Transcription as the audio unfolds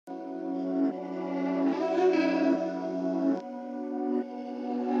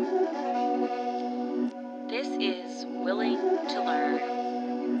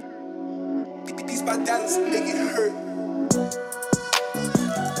dance, make it hurt.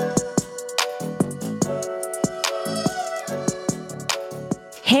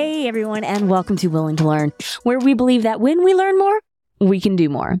 Hey everyone, and welcome to Willing to Learn, where we believe that when we learn more, we can do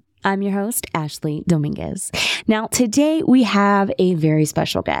more. I'm your host, Ashley Dominguez. Now, today we have a very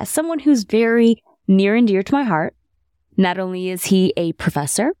special guest, someone who's very near and dear to my heart. Not only is he a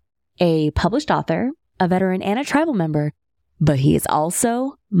professor, a published author, a veteran, and a tribal member, but he is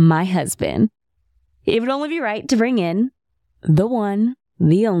also my husband. It would only be right to bring in the one,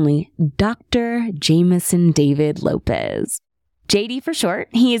 the only, Dr. Jameson David Lopez. JD for short.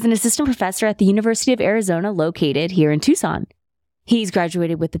 He is an assistant professor at the University of Arizona located here in Tucson. He's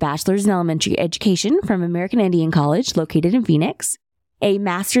graduated with a bachelor's in elementary education from American Indian College located in Phoenix, a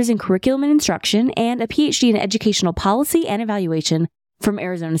master's in curriculum and instruction, and a PhD in educational policy and evaluation from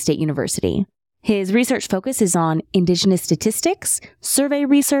Arizona State University. His research focus is on indigenous statistics, survey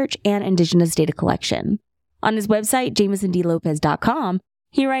research, and indigenous data collection. On his website, jamesondlopez.com,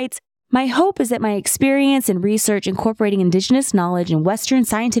 he writes, "My hope is that my experience and research incorporating indigenous knowledge and Western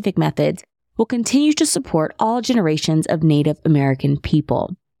scientific methods will continue to support all generations of Native American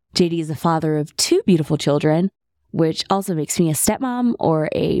people." JD is the father of 2 beautiful children, which also makes me a stepmom, or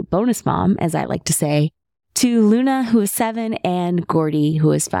a bonus mom, as I like to say, to Luna, who is 7, and Gordy,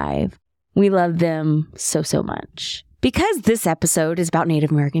 who is 5. We love them so, so much. Because this episode is about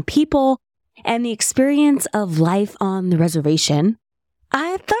Native American people and the experience of life on the reservation,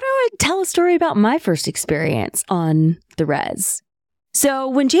 I thought I would tell a story about my first experience on the res. So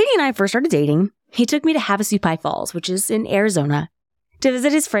when JD and I first started dating, he took me to Havasupai Falls, which is in Arizona, to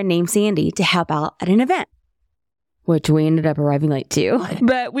visit his friend named Sandy to help out at an event, which we ended up arriving late to,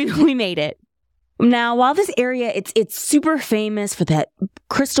 but we made it. Now, while this area, it's super famous for that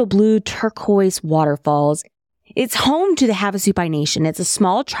crystal blue turquoise waterfalls, it's home to the Havasupai Nation. It's a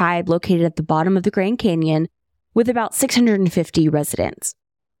small tribe located at the bottom of the Grand Canyon with about 650 residents.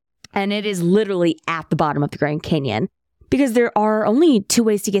 And it is literally at the bottom of the Grand Canyon because there are only 2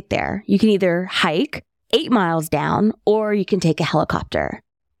 ways to get there. You can either hike 8 miles down or you can take a helicopter.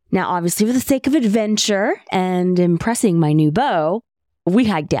 Now, obviously, for the sake of adventure and impressing my new beau, we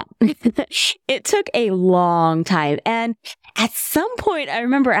hiked down. It took a long time. And at some point, I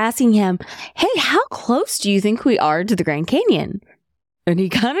remember asking him, "Hey, how close do you think we are to the Grand Canyon?" And he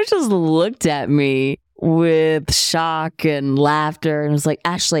kind of just looked at me with shock and laughter and was like,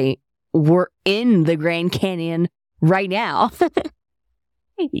 "Ashley, we're in the Grand Canyon right now."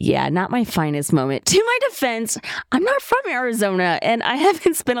 Yeah, not my finest moment. To my defense, I'm not from Arizona and I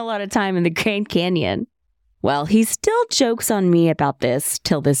haven't spent a lot of time in the Grand Canyon. Well, he still jokes on me about this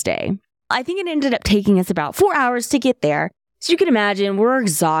till this day. I think it ended up taking us about 4 hours to get there. So you can imagine we're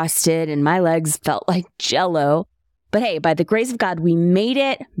exhausted and my legs felt like jello. But hey, by the grace of God, we made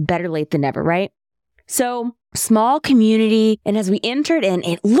it. Better late than never, right? So, small community, and as we entered in,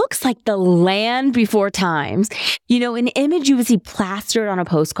 it looks like the land before times. You know, an image you would see plastered on a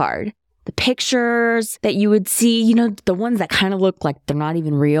postcard. The pictures that you would see, you know, the ones that kind of look like they're not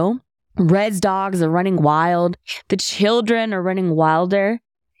even real. Red's dogs are running wild. The children are running wilder.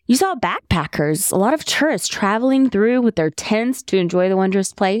 You saw backpackers, a lot of tourists traveling through with their tents to enjoy the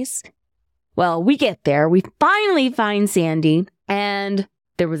wondrous place. Well, we get there. We finally find Sandy, and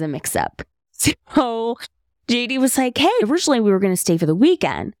there was a mix-up. So JD was like, "Hey, originally we were going to stay for the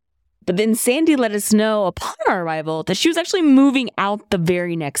weekend." But then Sandy let us know upon our arrival that she was actually moving out the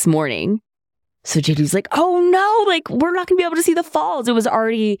very next morning. So JD was like, "Oh no, like we're not going to be able to see the falls." It was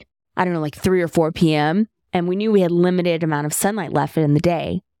already, I don't know, like 3 or 4 p.m. And we knew we had limited amount of sunlight left in the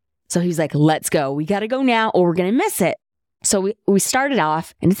day. So he's like, "Let's go. We got to go now or we're going to miss it." So we started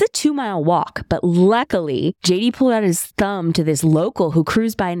off, and it's a 2-mile walk. But luckily, JD pulled out his thumb to this local who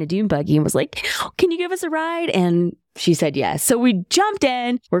cruised by in a dune buggy and was like, "Can you give us a ride?" And she said yes. So we jumped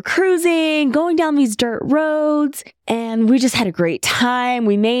in. We're cruising, going down these dirt roads, and we just had a great time.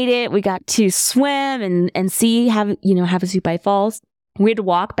 We made it. We got to swim and see Havasupai Falls. We had to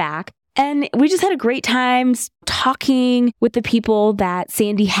walk back. And we just had a great time talking with the people that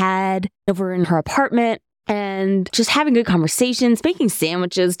Sandy had over in her apartment. And just having good conversations, making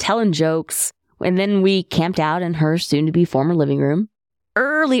sandwiches, telling jokes. And then we camped out in her soon-to-be former living room.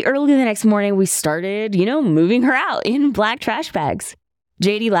 Early the next morning, we started, moving her out in black trash bags.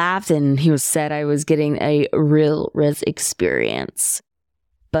 JD laughed and he said I was getting a real res experience.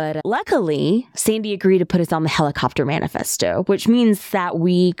 But luckily, Sandy agreed to put us on the helicopter manifesto, which means that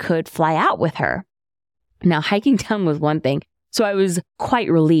we could fly out with her. Now, hiking down was one thing. So I was quite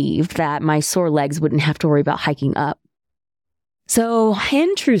relieved that my sore legs wouldn't have to worry about hiking up. So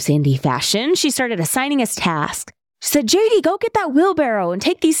in true Sandy fashion, she started assigning us tasks She said, JD, go get that wheelbarrow and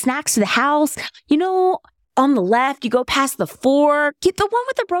take these snacks to the house. You know, on the left, you go past the fork, get the one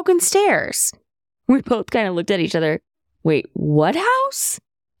with the broken stairs. We both kind of looked at each other. Wait, what house?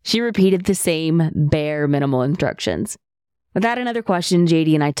 She repeated the same bare minimal instructions. Without another question,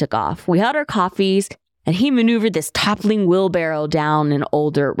 JD and I took off. We held our coffees, and he maneuvered this toppling wheelbarrow down an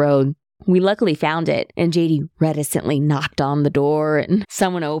old dirt road. We luckily found it, and JD reticently knocked on the door, and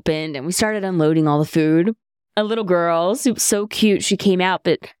someone opened, and we started unloading all the food. A little girl, so cute, she came out,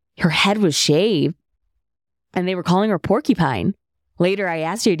 but her head was shaved, and they were calling her Porcupine. Later, I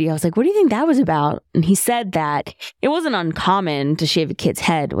asked JD, I was like, what do you think that was about? And he said that it wasn't uncommon to shave a kid's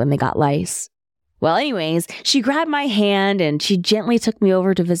head when they got lice. Well, anyways, she grabbed my hand and she gently took me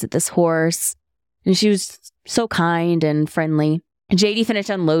over to visit this horse. And she was so kind and friendly. JD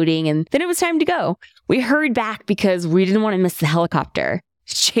finished unloading and then it was time to go. We hurried back because we didn't want to miss the helicopter.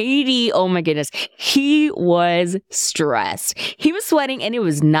 JD, oh my goodness, he was stressed. He was sweating and it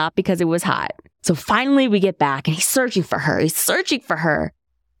was not because it was hot. So finally we get back and he's searching for her.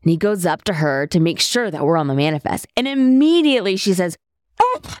 And he goes up to her to make sure that we're on the manifest. And immediately she says,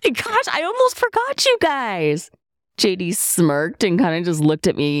 oh my gosh, I almost forgot you guys. JD smirked and kind of just looked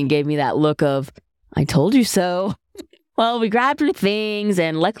at me and gave me that look of, I told you so. Well, we grabbed her things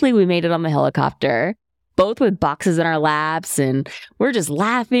and luckily we made it on the helicopter, both with boxes in our laps, and we're just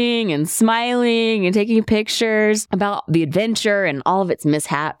laughing and smiling and taking pictures about the adventure and all of its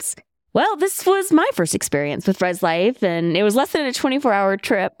mishaps. Well, this was my first experience with Res Life, and it was less than a 24-hour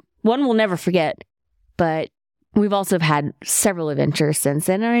trip. One we'll never forget, but we've also had several adventures since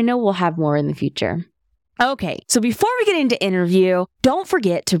then, and I know we'll have more in the future. Okay, so before we get into interview, don't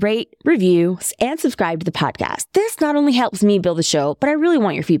forget to rate, review, and subscribe to the podcast. This not only helps me build the show, but I really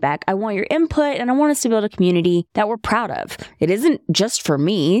want your feedback. I want your input, and I want us to build a community that we're proud of. It isn't just for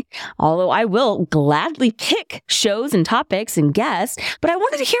me, although I will gladly pick shows and topics and guests, but I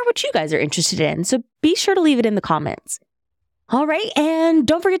wanted to hear what you guys are interested in, so be sure to leave it in the comments. All right, and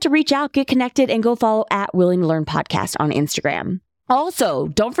don't forget to reach out, get connected, and go follow at Willing to Learn Podcast on Instagram. Also,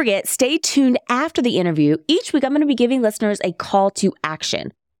 don't forget, stay tuned after the interview. Each week, I'm going to be giving listeners a call to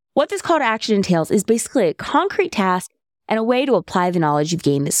action. What this call to action entails is basically a concrete task and a way to apply the knowledge you've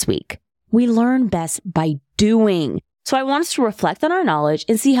gained this week. We learn best by doing. So I want us to reflect on our knowledge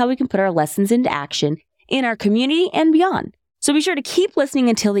and see how we can put our lessons into action in our community and beyond. So be sure to keep listening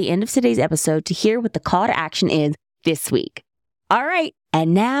until the end of today's episode to hear what the call to action is this week. All right,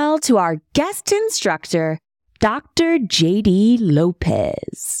 and now to our guest instructor, Dr. JD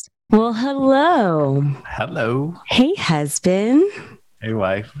Lopez. Well, hello. Hello. Hey, husband. Hey,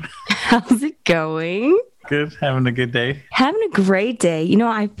 wife. How's it going? Good. Having a good day. Having a great day. You know,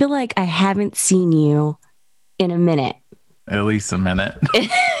 I feel like I haven't seen you in a minute. At least a minute.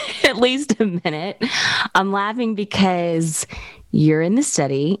 At least a minute. I'm laughing because you're in the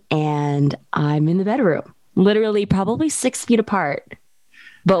study and I'm in the bedroom. Literally probably 6 feet apart,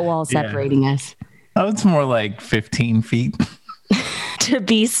 but wall separating us. Oh, it's more like 15 feet. To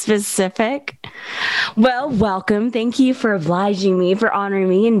be specific. Well, welcome. Thank you for obliging me, for honoring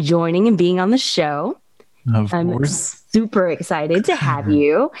me and joining and being on the show. I'm super excited to have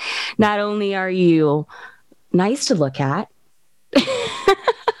you. Not only are you nice to look at,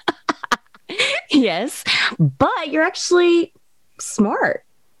 yes, but you're actually smart.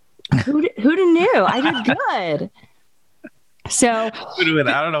 Who'd have knew? I did good. So I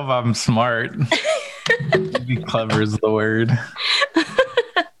don't know if I'm smart. Maybe clever is the word.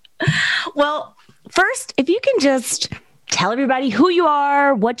 Well, first, if you can just tell everybody who you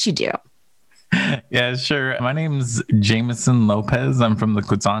are, what you do. Yeah, sure. My name's Jameson Lopez. I'm from the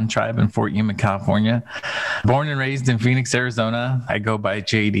Quezon tribe in Fort Yuma, California. Born and raised in Phoenix, Arizona. I go by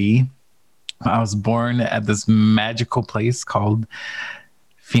JD. I was born at this magical place called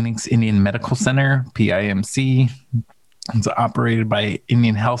Phoenix Indian Medical Center, PIMC. It's operated by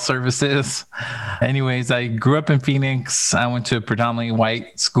Indian Health Services. Anyways, I grew up in Phoenix. I went to a predominantly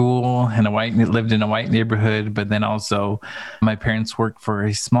white school and lived in a white neighborhood. But then also my parents worked for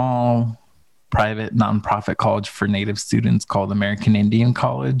a small private nonprofit college for Native students called American Indian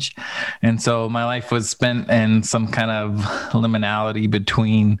College. And so my life was spent in some kind of liminality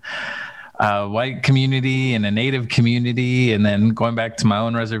between a white community and a Native community, and then going back to my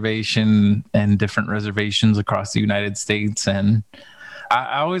own reservation and different reservations across the United States. And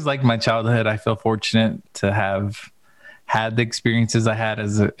I always liked my childhood. I feel fortunate to have had the experiences I had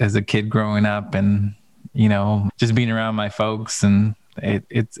as a kid growing up, and, you know, just being around my folks. And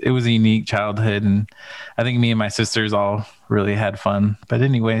it was a unique childhood. And I think me and my sisters all really had fun. But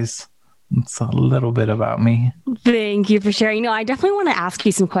anyways, It's a little bit about me. Thank you for sharing. I definitely want to ask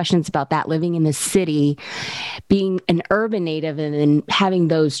you some questions about that, living in the city, being an urban native, and then having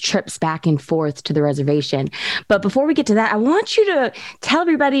those trips back and forth to the reservation. But before we get to that, I want you to tell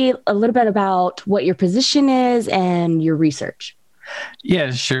everybody a little bit about what your position is and your research.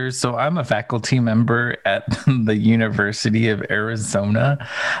 Yeah, sure. So I'm a faculty member at the University of Arizona.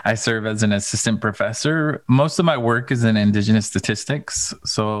 I serve as an assistant professor. Most of my work is in Indigenous statistics.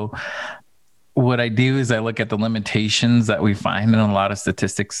 So what I do is I look at the limitations that we find in a lot of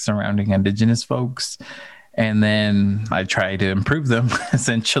statistics surrounding Indigenous folks. And then I try to improve them,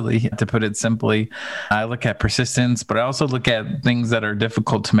 essentially, to put it simply. I look at persistence, but I also look at things that are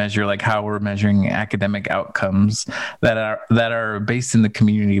difficult to measure, like how we're measuring academic outcomes that are based in the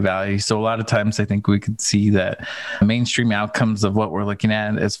community value. So a lot of times I think we could see that mainstream outcomes of what we're looking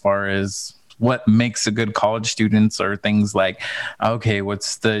at as far as what makes a good college students are things like, okay,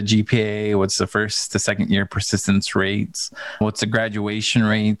 what's the GPA? What's the first to second year persistence rates? What's the graduation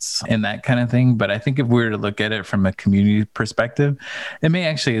rates and that kind of thing? But I think if we were to look at it from a community perspective, it may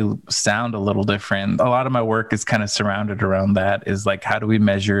actually sound a little different. A lot of my work is kind of surrounded around that, is like, how do we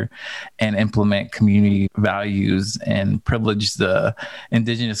measure and implement community values and privilege the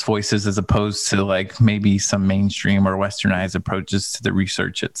Indigenous voices as opposed to like maybe some mainstream or westernized approaches to the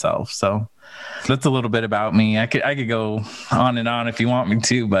research itself. So that's a little bit about me. I could go on and on if you want me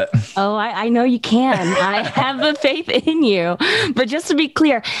to, but I know you can. I have the faith in you. But just to be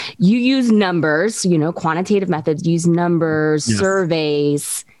clear, you use numbers, quantitative methods, use numbers, yes,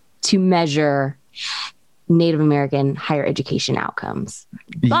 surveys to measure Native American higher education outcomes.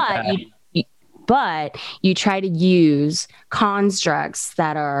 Yeah. But you try to use constructs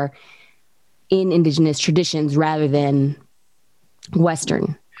that are in Indigenous traditions rather than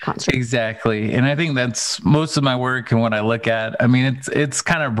Western construct. Exactly. And I think that's most of my work and what I look at. I mean, it's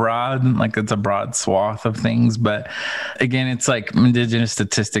kind of broad, like it's a broad swath of things, but again, it's like Indigenous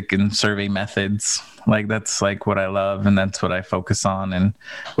statistic and survey methods. Like that's like what I love and that's what I focus on and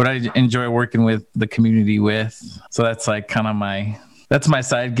what I enjoy working with the community with. So that's like kind of that's my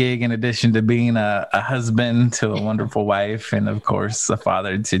side gig, in addition to being a husband to a wonderful wife and of course a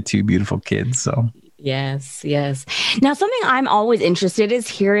father to two beautiful kids. So yes. Now, something I'm always interested is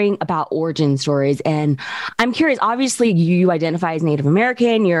hearing about origin stories. And I'm curious, obviously you identify as Native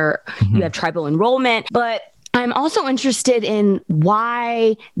American, you have tribal enrollment, but I'm also interested in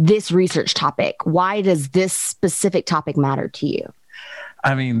why this research topic. Why does this specific topic matter to you?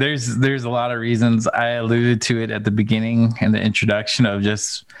 I mean, there's a lot of reasons. I alluded to it at the beginning in the introduction of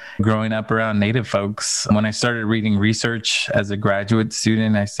just growing up around Native folks. When I started reading research as a graduate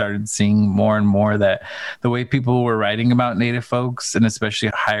student, I started seeing more and more that the way people were writing about Native folks, and especially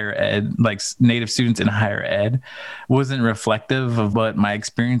higher ed, like Native students in higher ed, wasn't reflective of what my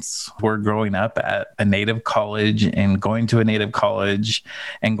experience were growing up at a Native college and going to a Native college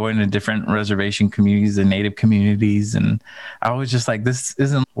and going to different reservation communities and Native communities. And I was just like, this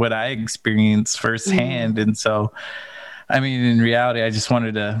isn't what I experienced firsthand. And so, I mean, in reality, I just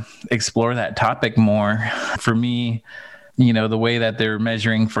wanted to explore that topic more. For me, the way that they're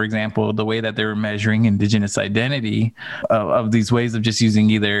measuring, for example, the way that they were measuring Indigenous identity of these ways of just using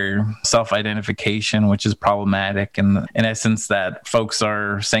either self-identification, which is problematic, and in essence that folks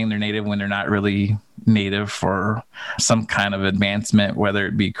are saying they're Native when they're not really Native for some kind of advancement, whether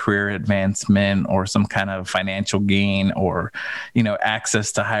it be career advancement or some kind of financial gain or,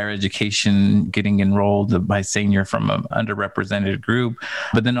 access to higher education, getting enrolled by saying you're from an underrepresented group.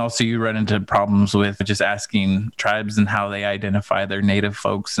 But then also you run into problems with just asking tribes and how they identify their Native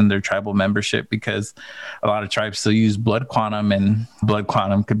folks and their tribal membership, because a lot of tribes still use blood quantum, and blood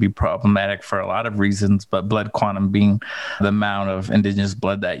quantum could be problematic for a lot of reasons, but blood quantum being the amount of Indigenous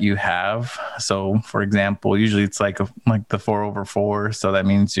blood that you have. So for example, usually it's like the 4/4. So that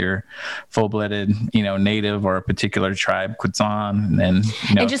means you're full-blooded, Native or a particular tribe, Quetzal. And then,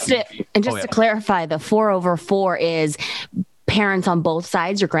 and just to clarify, the 4/4 is parents on both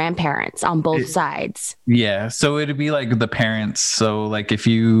sides or grandparents on both sides? Yeah. So it'd be like the parents. So like if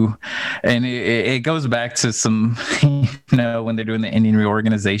you, and it goes back to some, when they're doing the Indian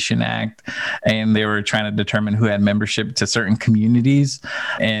Reorganization Act and they were trying to determine who had membership to certain communities,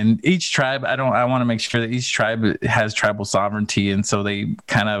 and each tribe, I want to make sure that each tribe has tribal sovereignty. And so they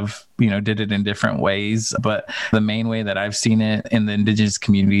kind of, did it in different ways. But the main way that I've seen it in the Indigenous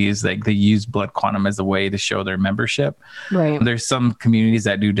community is like they use blood quantum as a way to show their membership. Right. There's some communities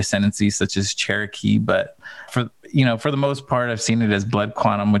that do descendancy, such as Cherokee, but for the most part, I've seen it as blood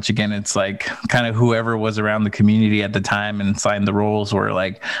quantum, which again, it's like kind of whoever was around the community at the time and signed the rules were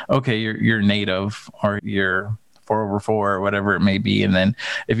like, okay, you're Native or you're 4/4 or whatever it may be. And then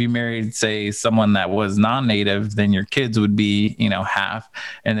if you married, say, someone that was non-native, then your kids would be, half.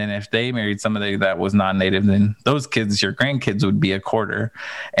 And then if they married somebody that was non-native, then those kids, your grandkids, would be a quarter.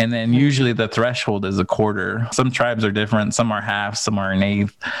 And then usually the threshold is a quarter. Some tribes are different. Some are half, some are an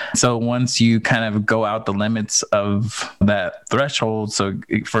eighth. So once you kind of go out the limits of that threshold, so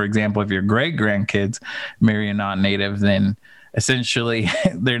for example, if your great grandkids marry a non-native, then essentially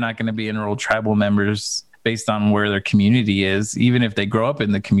they're not going to be enrolled tribal members based on where their community is, even if they grow up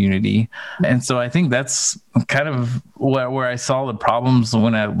in the community. And so I think that's kind of where I saw the problems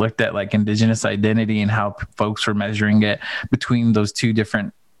when I looked at like Indigenous identity and how folks were measuring it between those two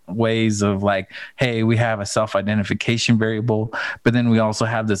different ways of like, hey, we have a self-identification variable, but then we also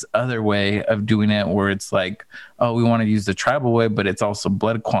have this other way of doing it where it's like, oh, we want to use the tribal way, but it's also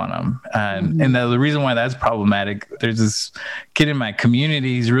blood quantum. And the reason why that's problematic, there's this kid in my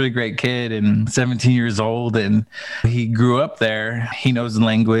community, he's a really great kid and 17 years old, and he grew up there. He knows the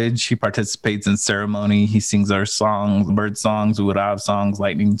language. He participates in ceremony. He sings our songs, bird songs, Uarav songs,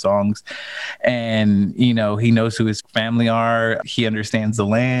 lightning songs. And, he knows who his family are. He understands the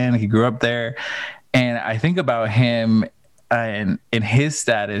land. He grew up there. And I think about him and in his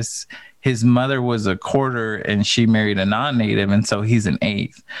status, his mother was a quarter and she married a non-native. And so he's an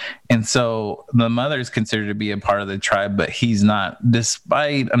eighth. And so the mother is considered to be a part of the tribe, but he's not,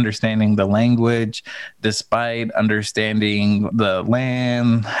 despite understanding the language, despite understanding the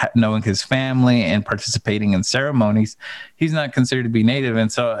land, knowing his family and participating in ceremonies, he's not considered to be native.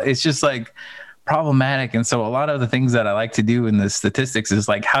 And so it's just like problematic. And so a lot of the things that I like to do in the statistics is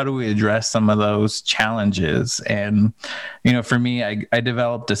like, how do we address some of those challenges? And, for me, I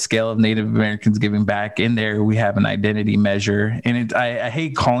developed a scale of Native Americans giving back. In there, we have an identity measure. And I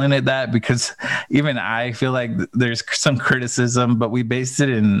hate calling it that because even I feel like there's some criticism, but we based it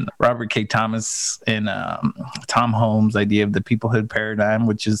in Robert K. Thomas and Tom Holmes' idea of the peoplehood paradigm,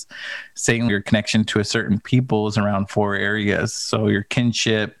 which is saying your connection to a certain people is around 4 areas. So your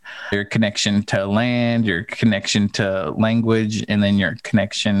kinship, your connection to land, your connection to language, and then your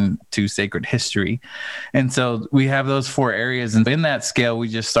connection to sacred history. And so we have those 4 areas. And in that scale, we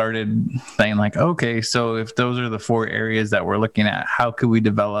just started saying like, okay, so if those are the 4 areas that we're looking at, how could we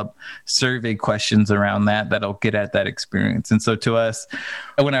develop survey questions around that'll get at that experience? And so to us,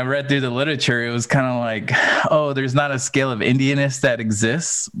 when I read through the literature, it was kind of like, oh, there's not a scale of Indianness that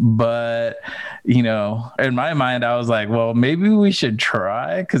exists. But, in my mind, I was like, well, maybe we should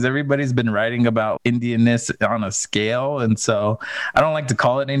try, because everybody's been writing about Indianness on a scale. And so I don't like to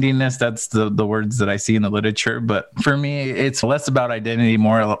call it Indianness. That's the words that I see in the literature. But for me, it's less about identity,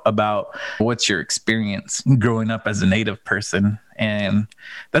 more about what's your experience growing up as a Native person. And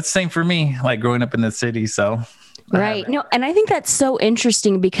that's the same for me, like growing up in the city. So right. No, and I think that's so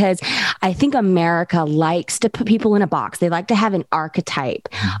interesting because I think America likes to put people in a box. They like to have an archetype,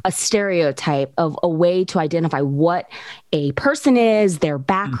 a stereotype of a way to identify what a person is, their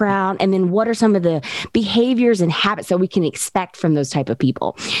background, and then what are some of the behaviors and habits that we can expect from those type of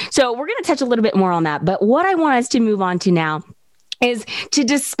people. So we're going to touch a little bit more on that. But what I want us to move on to now is to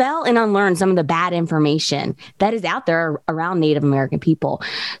dispel and unlearn some of the bad information that is out there around Native American people.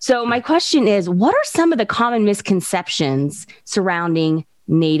 So my question is, what are some of the common misconceptions surrounding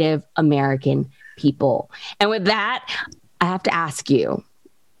Native American people? And with that, I have to ask you,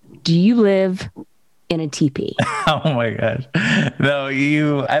 do you live in a teepee? Oh my gosh. No,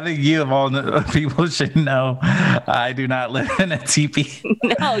 I think you of all the people should know, I do not live in a teepee.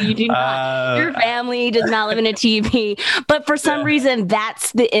 No, you do not. Your family does not live in a teepee. But for some reason,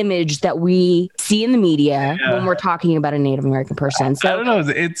 that's the image that we see in the media when we're talking about a Native American person. So I don't know.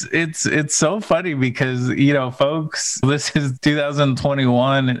 It's so funny because, folks, this is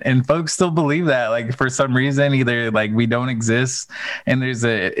 2021 and folks still believe that, like, for some reason, either like we don't exist and there's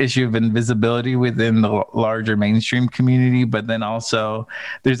an issue of invisibility within the larger mainstream community, but then also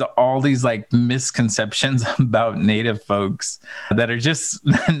there's all these like misconceptions about Native folks that are just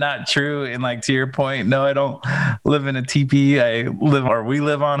not true. And like, to your point, no, I don't live in a teepee. We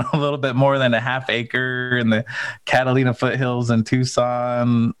live on a little bit more than a half acre in the Catalina foothills in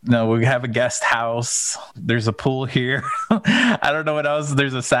Tucson. No, we have a guest house. There's a pool here. I don't know what else.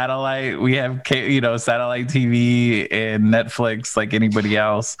 There's a satellite. We have, satellite TV and Netflix like anybody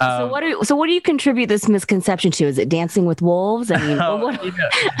else. So what do you contribute this misconception too? Is it Dancing with Wolves? I mean,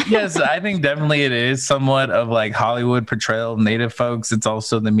 yes, I think definitely it is somewhat of like Hollywood portrayal of Native folks. It's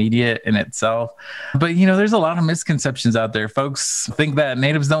also the media in itself. But, there's a lot of misconceptions out there. Folks think that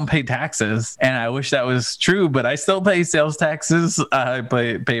Natives don't pay taxes. And I wish that was true, but I still pay sales taxes. I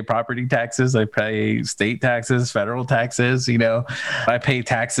pay property taxes. I pay state taxes, federal taxes. I pay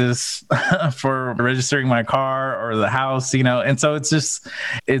taxes for registering my car or the house, and so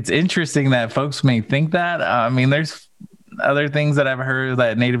it's interesting that folks may think that. I mean, there's other things that I've heard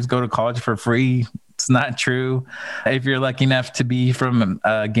that Natives go to college for free. It's not true. If you're lucky enough to be from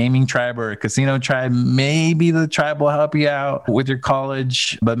a gaming tribe or a casino tribe, maybe the tribe will help you out with your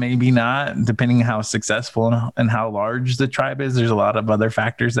college, but maybe not, depending on how successful and how large the tribe is. There's a lot of other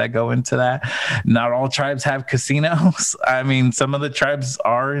factors that go into that. Not all tribes have casinos. I mean, some of the tribes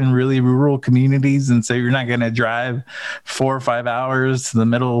are in really rural communities, and so you're not going to drive 4 or 5 hours to the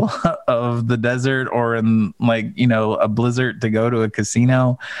middle of the desert or in a blizzard to go to a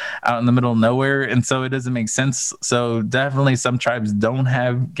casino out in the middle of nowhere. And so it doesn't make sense. So definitely some tribes don't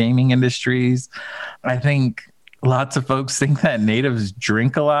have gaming industries. I think lots of folks think that Natives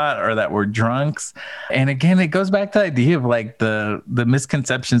drink a lot or that we're drunks. And again, it goes back to the idea of like the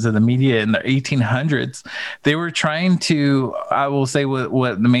misconceptions of the media in the 1800s. They were trying to, I will say what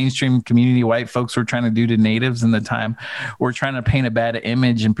the mainstream community, white folks were trying to do to Natives in the time, were trying to paint a bad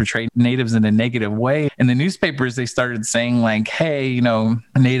image and portray Natives in a negative way. In the newspapers, they started saying like, hey,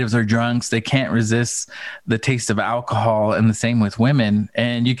 Natives are drunks. They can't resist the taste of alcohol, and the same with women.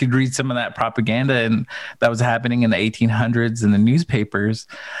 And you could read some of that propaganda, and that was happening in the 1800s in the newspapers,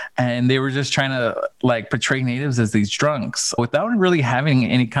 and they were just trying to portray Natives as these drunks without really having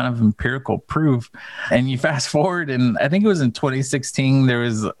any kind of empirical proof. And you fast forward, and I think it was in 2016, there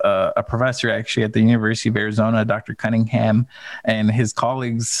was a professor actually at the University of Arizona, Dr. Cunningham, and his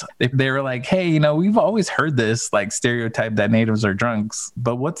colleagues. They were like, hey, we've always heard this stereotype that Natives are drunks,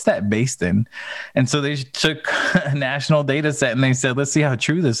 but what's that based in? And so they took a national data set and they said, let's see how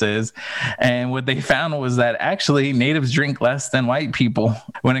true this is. And what they found was that actually Natives drink less than white people.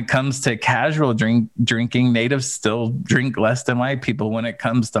 When it comes to casual drinking, Natives still drink less than white people. When it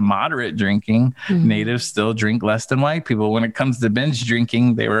comes to moderate drinking, Natives still drink less than white people. When it comes to binge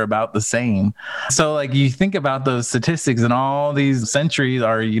drinking, they were about the same. So you think about those statistics and all these centuries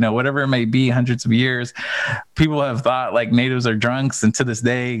or, whatever it may be, hundreds of years, people have thought Natives are drunks. And to this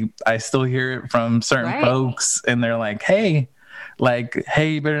day, I still hear it from certain folks, and they're like, hey,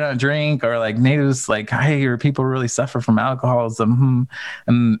 you better not drink, or Natives, hey, your people really suffer from alcoholism.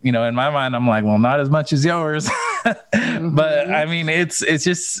 And, in my mind, I'm like, well, not as much as yours. But I mean, it's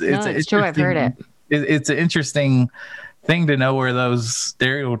true. I've heard it. It's an interesting thing to know where those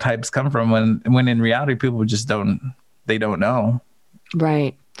stereotypes come from when in reality, people just don't know.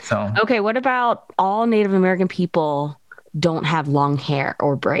 Right. So, okay. What about all Native American people don't have long hair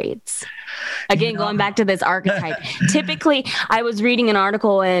or braids? Again, going back to this archetype. Typically, I was reading an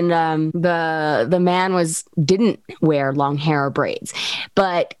article, and the man didn't wear long hair or braids,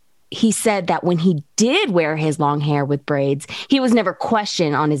 but he said that when he did wear his long hair with braids, he was never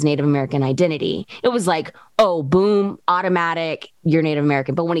questioned on his Native American identity. It was like, oh, boom, automatic, you're Native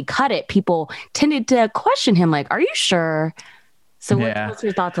American. But when he cut it, people tended to question him, like, are you sure? So what's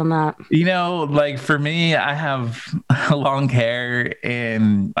your thoughts on that? For me, I have long hair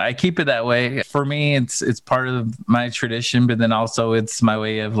and I keep it that way. For me, it's part of my tradition, but then also it's my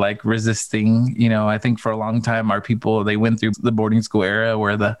way of resisting. I think for a long time, our people, they went through the boarding school era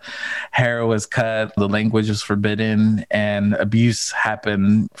where the hair was cut, the language was forbidden, and abuse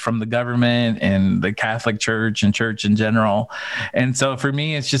happened from the government and the Catholic Church and church in general. And so for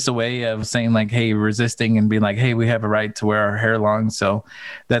me, it's just a way of saying hey, resisting and being hey, we have a right to wear our hair long. So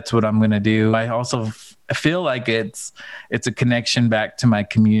that's what I'm going to do. I also feel like it's a connection back to my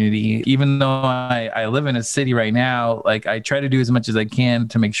community. Even though I live in a city right now, I try to do as much as I can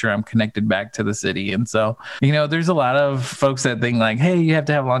to make sure I'm connected back to the city. And so, there's a lot of folks that think hey, you have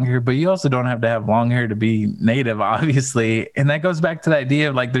to have long hair, but you also don't have to have long hair to be Native, obviously. And that goes back to the idea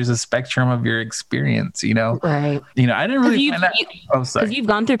of there's a spectrum of your experience, Right. I didn't really find that. Because you've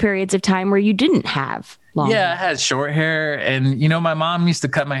gone through periods of time where you didn't have long hair. I had short hair, and my mom used to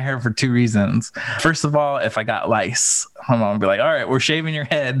cut my hair for 2 reasons. First of all, if I got lice, my mom would be like, all right, we're shaving your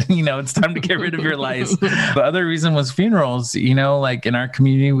head. It's time to get rid of your lice. The other reason was funerals. In our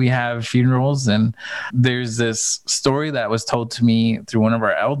community, we have funerals, and there's this story that was told to me through one of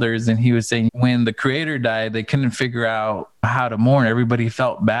our elders, and he was saying when the creator died, they couldn't figure out how to mourn. Everybody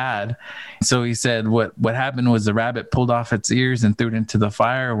felt bad. So he said what happened was the rabbit pulled off its ears and threw it into the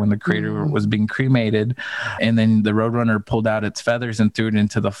fire when the creator was being cremated. And then the roadrunner pulled out its feathers and threw it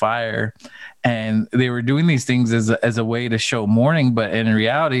into the fire. And they were doing these things as a way to show mourning, but in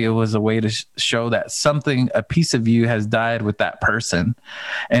reality, it was a way to show that a piece of you has died with that person.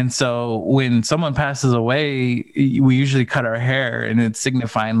 And so when someone passes away, we usually cut our hair, and it's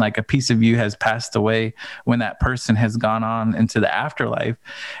signifying like a piece of you has passed away when that person has gone on into the afterlife.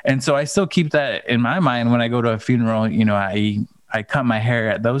 And so I still keep that in my mind when I go to a funeral. I cut my hair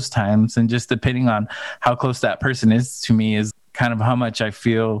at those times, and just depending on how close that person is to me is kind of how much I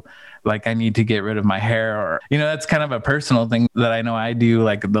feel like I need to get rid of my hair. Or, that's kind of a personal thing that I know I do,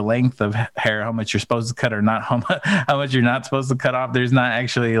 like the length of hair, how much you're supposed to cut or not, how much you're not supposed to cut off. There's not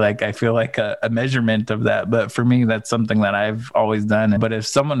actually I feel like a measurement of that. But for me, that's something that I've always done. But if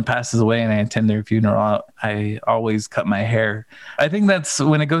someone passes away and I attend their funeral, I always cut my hair. I think that's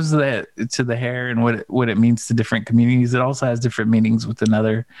when it goes to the hair and what it means to different communities. It also has different meanings within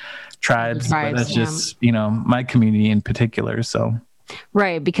other tribes, but that's just, my community in particular. So.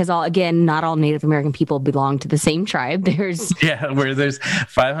 Right, because not all Native American people belong to the same tribe. There's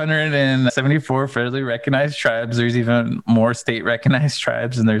 574 federally recognized tribes. There's even more state recognized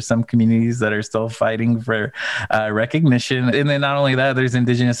tribes, and there's some communities that are still fighting for recognition. And then not only that, there's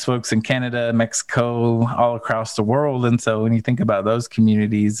indigenous folks in Canada, Mexico, all across the world. And so when you think about those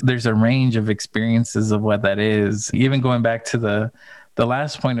communities, there's a range of experiences of what that is. Even going back to the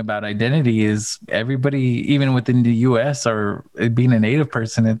last point about identity is everybody, even within the U.S. or being a Native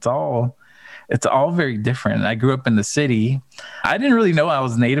person, it's all very different. I grew up in the city. I didn't really know I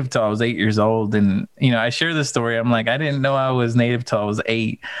was Native till I was 8 years old. And, I share this story. I'm like, I didn't know I was Native till I was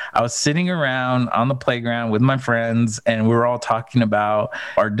 8. I was sitting around on the playground with my friends, and we were all talking about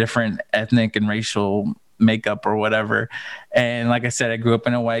our different ethnic and racial makeup or whatever. And like I said, I grew up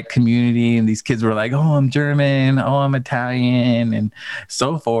in a white community, and these kids were like, oh, I'm German, oh, I'm Italian, and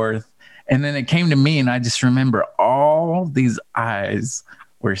so forth. And then it came to me, and I just remember all these eyes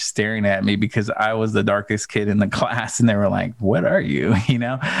were staring at me because I was the darkest kid in the class, and they were like, what are you?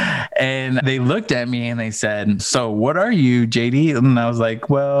 And they looked at me and they said, so what are you, JD? And I was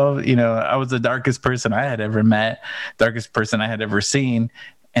like, well, I was the darkest person I had ever met, darkest person I had ever seen.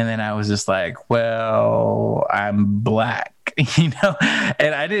 And then I was just like, well, I'm Black, and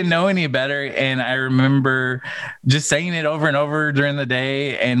I didn't know any better. And I remember just saying it over and over during the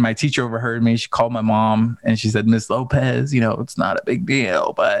day. And my teacher overheard me. She called my mom and she said, Miss Lopez, it's not a big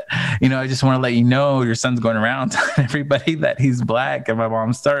deal, but, I just want to let you know your son's going around telling everybody that he's Black. And my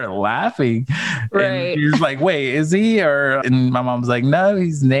mom started laughing. Right. And she was like, wait, is he? And my mom was like, no,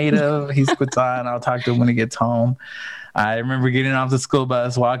 he's Native. He's Quetzal. I'll talk to him when he gets home. I remember getting off the school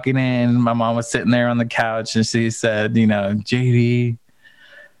bus, walking in. My mom was sitting there on the couch, and she said, JD,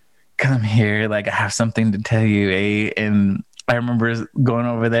 come here. Like, I have something to tell you, eh? And I remember going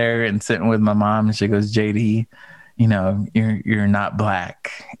over there and sitting with my mom, and she goes, JD, you're not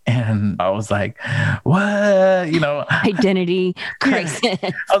Black. And I was like, what? Identity crisis.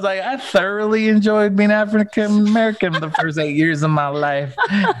 Yeah. I was like, I thoroughly enjoyed being African American the first 8 years of my life.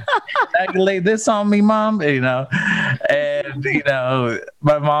 I can lay this on me, Mom. And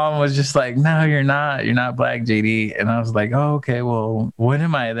my mom was just like, no, you're not Black, JD. And I was like, oh, okay, well, what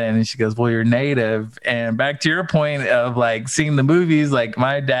am I then? And she goes, well, you're Native. And back to your point of like seeing the movies, like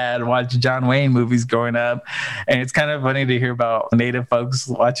my dad watched John Wayne movies growing up, and it's kind of funny to hear about Native folks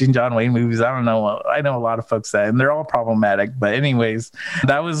watching John Wayne movies. I don't know. I know a lot of folks that, and they're all problematic. But anyways,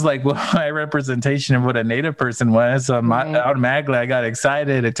 that was like what my representation of what a Native person was. So automatically I got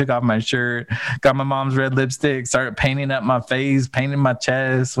excited. I took off my shirt, got my mom's red lipstick, started painting up my face, painting my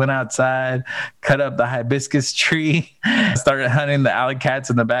chest, went outside, cut up the hibiscus tree, started hunting the alley cats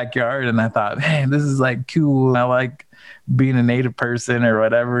in the backyard. And I thought, man, this is like cool. I like being a Native person or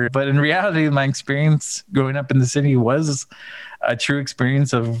whatever. But in reality, my experience growing up in the city was a true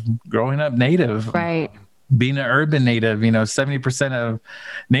experience of growing up Native. Right. Being an urban Native, 70% of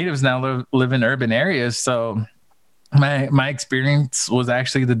Natives now live in urban areas. So my experience was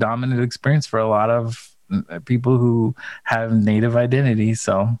actually the dominant experience for a lot of people who have Native identity.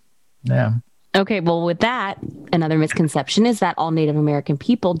 So, yeah. Okay. Well, with that, another misconception is that all Native American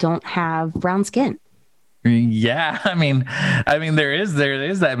people don't have brown skin. Yeah, there is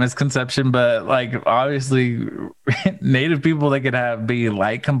that misconception, but like obviously, Native people, they could be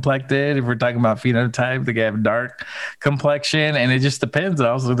light complected. If we're talking about phenotype, they could have dark complexion, and it just depends. It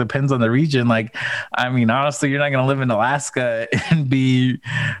also depends on the region. Like, honestly, you're not going to live in Alaska and be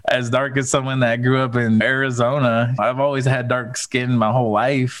as dark as someone that grew up in Arizona. I've always had dark skin my whole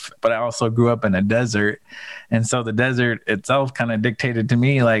life, but I also grew up in a desert. And so the desert itself kind of dictated to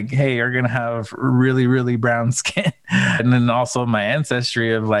me, like, hey, you're going to have really, really brown skin. And then also my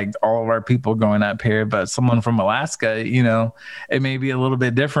ancestry of like all of our people growing up here. But someone from Alaska, it may be a little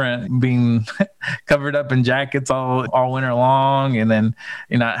bit different being covered up in jackets all winter long. And then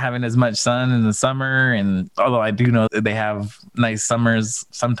you're not having as much sun in the summer. And although I do know that they have nice summers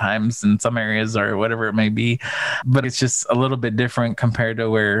sometimes in some areas or whatever it may be, but it's just a little bit different compared to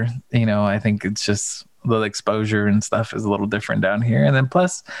where, I think it's just the exposure and stuff is a little different down here. And then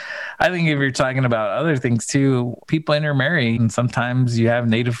plus, I think if you're talking about other things too, people intermarry. And sometimes you have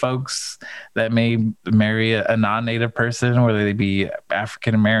Native folks that may marry a non-Native person, whether they be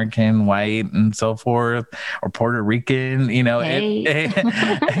African American, white, and so forth, or Puerto Rican, Hey.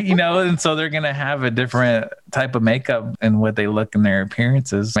 and so they're going to have a different type of makeup in what they look in their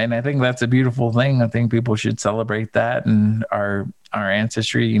appearances. And I think that's a beautiful thing. I think people should celebrate that, and our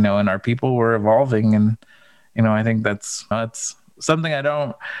ancestry, and our people were evolving. And, I think that's something I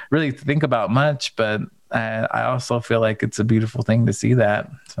don't really think about much, but I also feel like it's a beautiful thing to see that.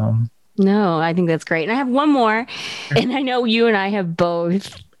 So. No, I think that's great. And I have one more, and I know you and I have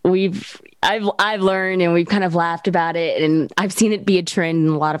both. I've learned, and we've kind of laughed about it, and I've seen it be a trend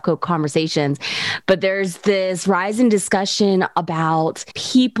in a lot of conversations. But there's this rise in discussion about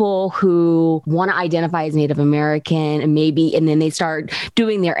people who want to identify as Native American, and then they start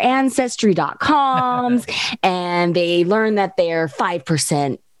doing their ancestry.coms and they learn that they're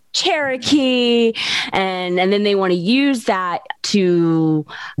 5% Cherokee, and then they want to use that to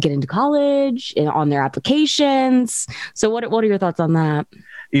get into college and on their applications. So what are your thoughts on that?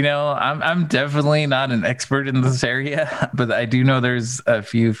 I'm definitely not an expert in this area, but I do know there's a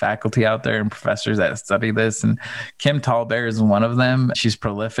few faculty out there and professors that study this. And Kim Tallbear is one of them. She's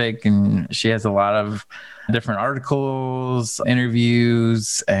prolific, and she has a lot of different articles,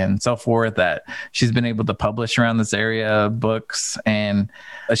 interviews, and so forth that she's been able to publish around this area, books. And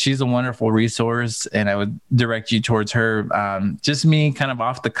she's a wonderful resource, and I would direct you towards her. Just me kind of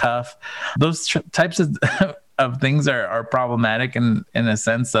off the cuff. Those types of things are problematic in a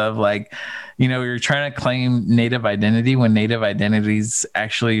sense of like, you're trying to claim Native identity when Native identity is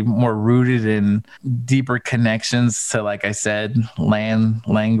actually more rooted in deeper connections to, like I said, land,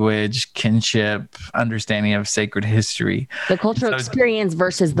 language, kinship, understanding of sacred history. The cultural experience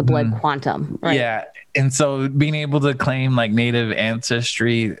versus the blood quantum. Right? Yeah. And so being able to claim like Native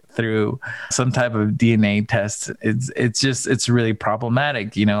ancestry through some type of DNA test, it's really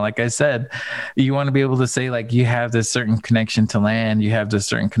problematic. Like I said, you want to be able to say like you have this certain connection to land, you have this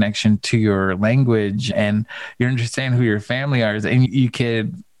certain connection to your language, and you understand who your family are, and you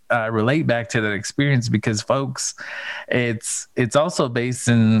could relate back to that experience, because folks, it's also based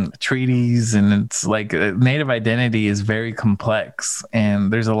in treaties, and it's like Native identity is very complex,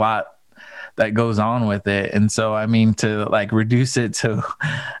 and there's a lot that goes on with it. And so, to like reduce it to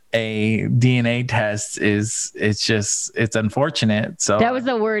a DNA test it's unfortunate. So that was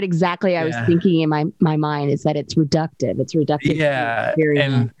the word exactly I was thinking in my mind, is that it's reductive. It's reductive. Yeah.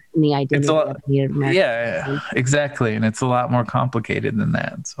 And the identity of Native American. Yeah, exactly. And it's a lot more complicated than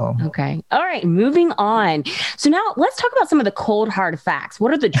that. So okay. All right. Moving on. So now let's talk about some of the cold hard facts.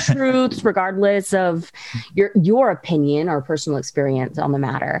 What are the truths, regardless of your opinion or personal experience on the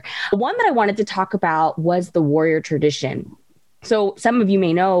matter? One that I wanted to talk about was the warrior tradition. So some of you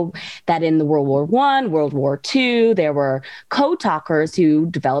may know that in the World War I, World War II, there were code talkers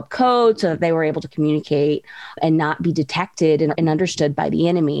who developed code so that they were able to communicate and not be detected and understood by the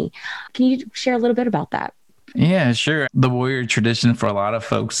enemy. Can you share a little bit about that? Yeah, sure. The warrior tradition for a lot of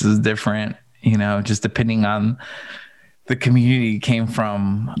folks is different, just depending on the community came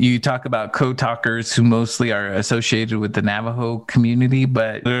from. You talk about code talkers who mostly are associated with the Navajo community,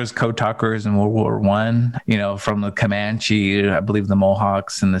 but there's code talkers in World War I, from the Comanche, I believe the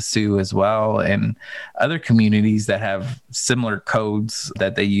Mohawks and the Sioux as well, and other communities that have similar codes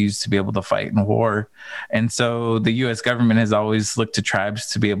that they use to be able to fight in war. And so the U.S. government has always looked to tribes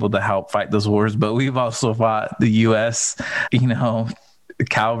to be able to help fight those wars, but we've also fought the U.S.,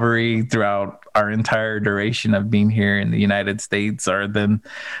 cavalry throughout our entire duration of being here in the United States, or them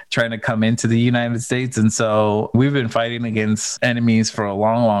trying to come into the United States. And so we've been fighting against enemies for a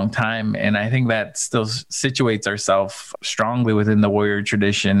long, long time. And I think that still situates ourselves strongly within the warrior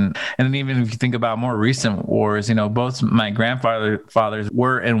tradition. And then even if you think about more recent wars, both my fathers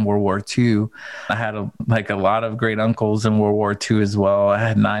were in World War II. I had a lot of great uncles in World War II as well. I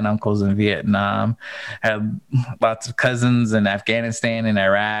had 9 uncles in Vietnam. I had lots of cousins in Afghanistan and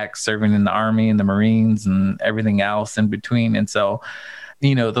Iraq, serving in the Army and the Marines and everything else in between. And so,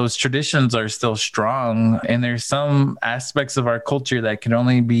 those traditions are still strong. And there's some aspects of our culture that can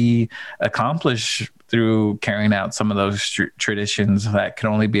only be accomplished through carrying out some of those traditions that can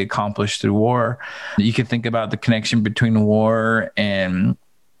only be accomplished through war. You can think about the connection between war and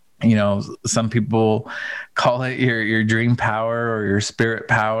some people call it your dream power or your spirit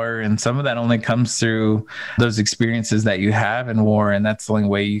power. And some of that only comes through those experiences that you have in war. And that's the only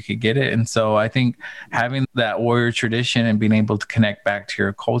way you could get it. And so I think having that warrior tradition and being able to connect back to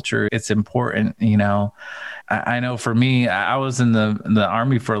your culture, it's important. I know for me, I was in the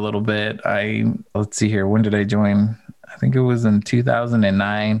Army for a little bit. Let's see here. When did I join? I think it was in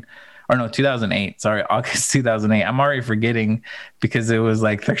 2009. Or no, 2008. Sorry, August 2008. I'm already forgetting because it was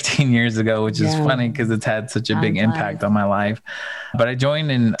like 13 years ago, which is funny because it's had such a big impact on my life. But I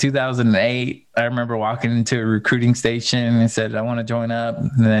joined in 2008. I remember walking into a recruiting station and said, I want to join up.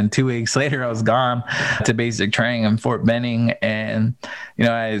 And then 2 weeks later, I was gone to basic training in Fort Benning. And,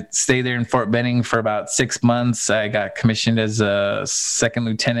 I stayed there in Fort Benning for about 6 months. I got commissioned as a second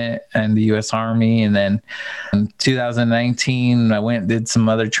lieutenant in the U.S. Army. And then in 2019, I went and did some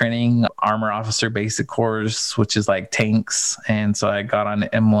other training, armor officer basic course, which is like tanks. And so I got on the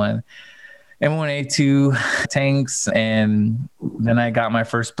M1A2 tanks, and then I got my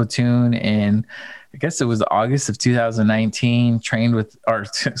first platoon in, I guess it was August of 2019,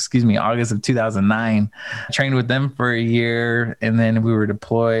 August of 2009, trained with them for a year. And then we were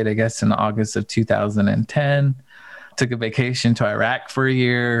deployed, I guess, in August of 2010, took a vacation to Iraq for a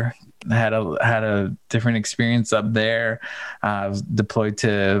year. Had a different experience up there. I was deployed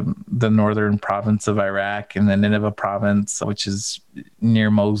to the northern province of Iraq in the Nineveh province, which is near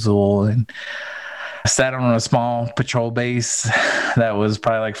Mosul, and I sat on a small patrol base that was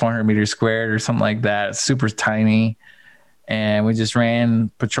probably like 400 meters squared or something like that, super tiny. And we just ran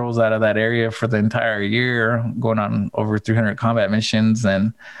patrols out of that area for the entire year, going on over 300 combat missions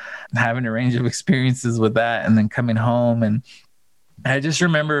and having a range of experiences with that, and then coming home. And I just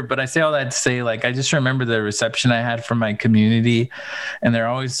remember, but I say all that to say, I just remember the reception I had from my community, and they're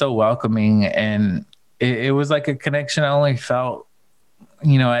always so welcoming. And it was like a connection I only felt,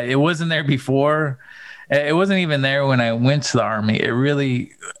 it wasn't there before. It wasn't even there when I went to the Army. It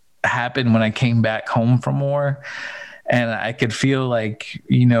really happened when I came back home from war, and I could feel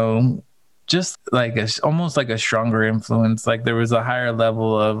just almost like a stronger influence. Like there was a higher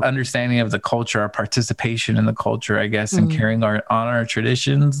level of understanding of the culture, our participation in the culture, I guess, and carrying on our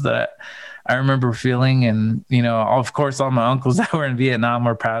traditions that I remember feeling. And, of course, all my uncles that were in Vietnam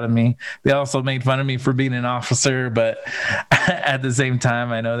were proud of me. They also made fun of me for being an officer, but at the same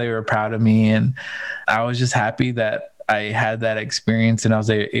time, I know they were proud of me. And I was just happy that I had that experience and I was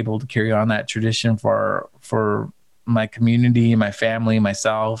able to carry on that tradition for my community, my family,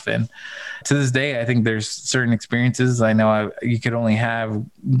 myself. And to this day, I think there's certain experiences I know you could only have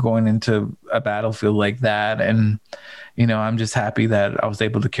going into a battlefield like that. And, I'm just happy that I was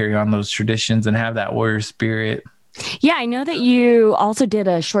able to carry on those traditions and have that warrior spirit. Yeah, I know that you also did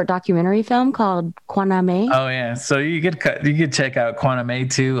a short documentary film called Kwaname. Oh yeah, so you could check out Kwaname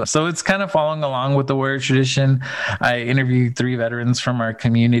too. So it's kind of following along with the warrior tradition. I interviewed 3 veterans from our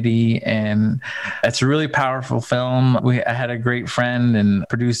community, and it's a really powerful film. I had a great friend and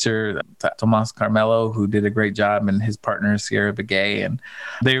producer, Tomas Carmelo, who did a great job, and his partner Sierra Begay, and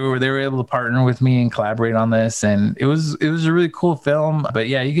they were able to partner with me and collaborate on this, and it was a really cool film. But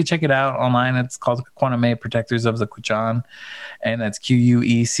yeah, you can check it out online. It's called Kwaname: Protectors of the Quechan, and that's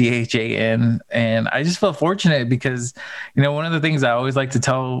Quechan. And I just felt fortunate because, one of the things I always like to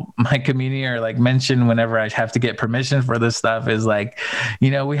tell my community or mention whenever I have to get permission for this stuff is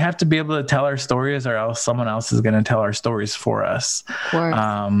we have to be able to tell our stories, or else someone else is going to tell our stories for us.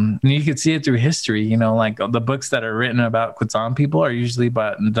 And you can see it through history, the books that are written about Quechan people are usually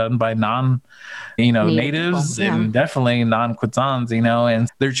done by natives people, and definitely non-Quechans, and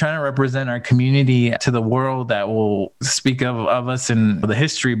they're trying to represent our community to the world that will speak of us in the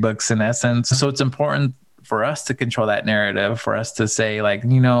history books in essence. So it's important for us to control that narrative, for us to say, like,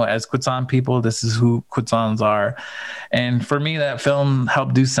 as Quechan people, this is who Quechans are. And for me, that film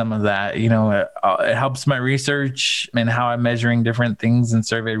helped do some of that. It helps my research and how I'm measuring different things in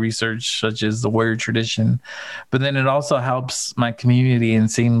survey research, such as the warrior tradition. But then it also helps my community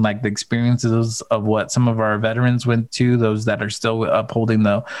and seeing like the experiences of what some of our veterans went to, those that are still upholding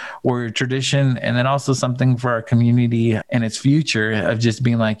the warrior tradition. And then also something for our community and its future of just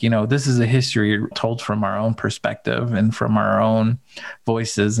being like, this is a history told from our own perspective and from our own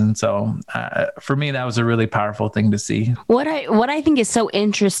voices. And so for me, that was a really powerful thing to see. What I think is so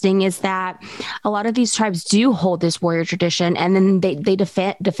interesting is that a lot of these tribes do hold this warrior tradition, and then they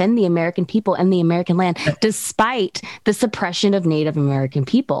defend the American people and the American land despite the suppression of Native American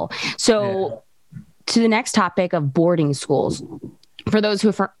people. So to the next topic of boarding schools. For those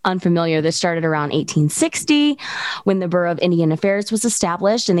who are unfamiliar, this started around 1860 when the Bureau of Indian Affairs was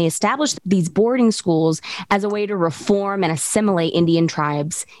established, and they established these boarding schools as a way to reform and assimilate Indian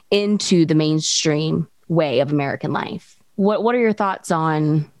tribes into the mainstream way of American life. What are your thoughts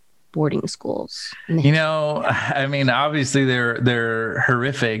on boarding schools? Obviously they're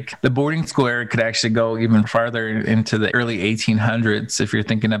horrific. The boarding school era could actually go even farther into the early 1800s. If you're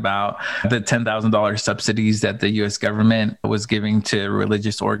thinking about the $10,000 subsidies that the U.S. government was giving to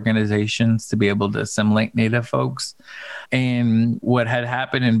religious organizations to be able to assimilate Native folks. And what had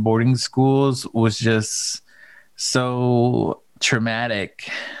happened in boarding schools was just so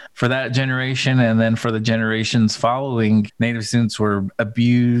traumatic for that generation, and then for the generations following. Native students were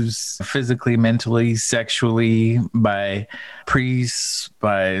abused physically, mentally, sexually by priests,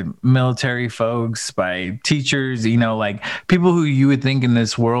 by military folks, by teachers, like people who you would think in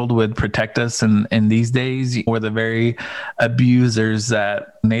this world would protect us in these days were the very abusers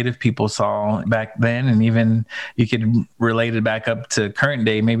that Native people saw back then. And even you could relate it back up to current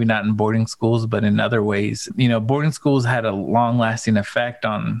day, maybe not in boarding schools, but in other ways. Boarding schools had a long lasting effect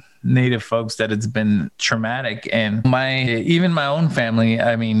on Native folks that it's been traumatic. And even my own family,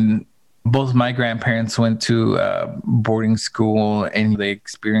 both my grandparents went to boarding school and they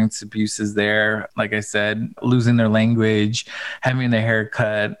experienced abuses there. Like I said, losing their language, having their hair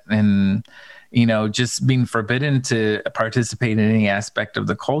cut, and, just being forbidden to participate in any aspect of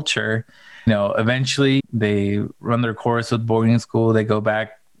the culture. Eventually they run their course with boarding school. They go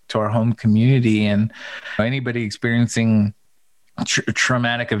back to our home community, and anybody experiencing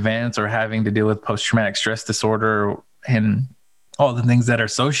traumatic events or having to deal with post-traumatic stress disorder and all the things that are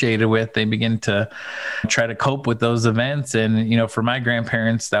associated with, they begin to try to cope with those events. And, for my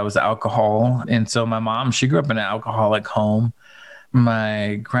grandparents, that was alcohol. And so my mom, she grew up in an alcoholic home.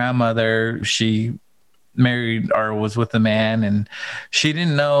 My grandmother, she married or was with a man, and she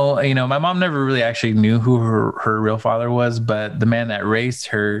didn't know, my mom never really actually knew who her real father was, but the man that raised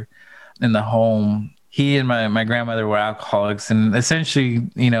her in the home, he and my grandmother were alcoholics, and essentially,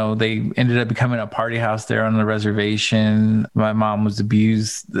 they ended up becoming a party house there on the reservation. My mom was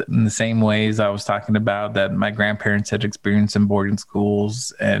abused in the same ways I was talking about that my grandparents had experienced in boarding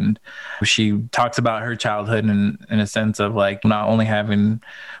schools. And she talks about her childhood in a sense of like not only having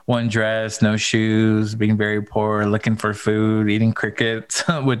one dress, no shoes, being very poor, looking for food, eating crickets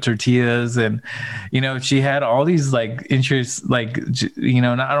with tortillas. And, she had all these like interests, like, I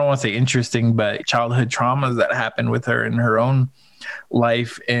don't want to say interesting, but childhood traumas that happened with her in her own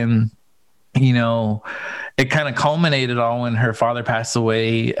life. And, it kind of culminated all when her father passed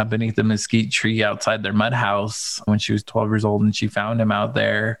away beneath the mesquite tree outside their mud house when she was 12 years old, and she found him out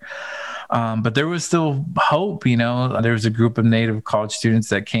there. But there was still hope. There was a group of Native college students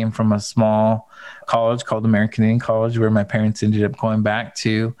that came from a small college called American Indian College, where my parents ended up going back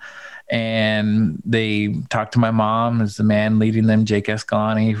to. And they talked to my mom, as the man leading them, Jake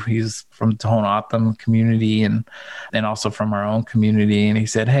Escalante. He's from the Tohono O'odham community and also from our own community. And he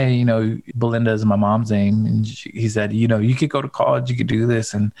said, hey, Belinda is my mom's name. And he said, you could go to college, you could do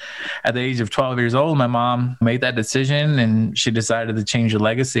this. And at the age of 12 years old, my mom made that decision, and she decided to change the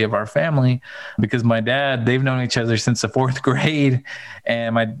legacy of our family, because my dad, they've known each other since the fourth grade.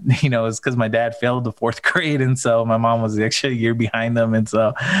 And it's because my dad failed the fourth grade. And so my mom was actually a year behind them. And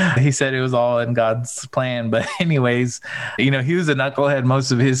so he said it was all in God's plan. But anyways, he was a knucklehead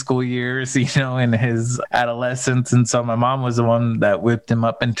most of his school years, in his adolescence. And so my mom was the one that whipped him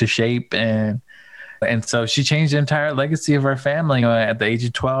up into shape. And, And so she changed the entire legacy of our family at the age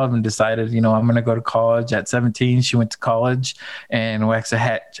of 12 and decided, I'm going to go to college. At 17, she went to college in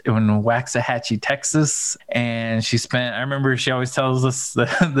Waxahachie, Texas. And I remember she always tells us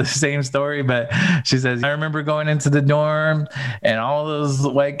the same story, but she says, I remember going into the dorm and all those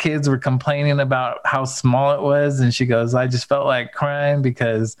white kids were complaining about how small it was. And she goes, I just felt like crying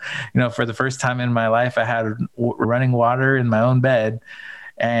because, for the first time in my life, I had running water in my own bed.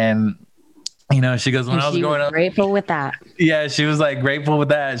 And she goes, when I was growing up, grateful with that. Yeah, she was like grateful with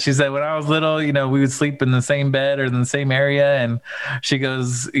that. She said, when I was little, we would sleep in the same bed or in the same area. And she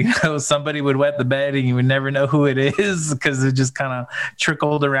goes, somebody would wet the bed and you would never know who it is because it just kind of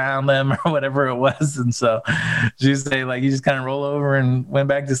trickled around them or whatever it was. And so she say, like, you just kind of roll over and went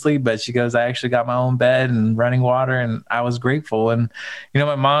back to sleep. But she goes, I actually got my own bed and running water, and I was grateful. And,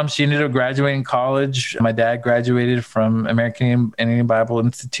 my mom, she ended up graduating college. My dad graduated from American Indian Bible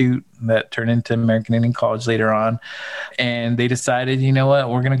Institute that turned into American Indian College later on. And they decided,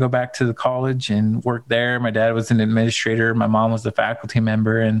 we're going to go back to the college and work there. My dad was an administrator. My mom was a faculty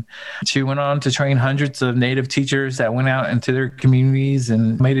member. And she went on to train hundreds of Native teachers that went out into their communities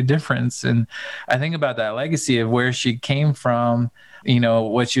and made a difference. And I think about that legacy of where she came from,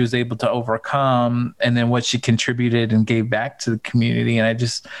 what she was able to overcome, and then what she contributed and gave back to the community. And I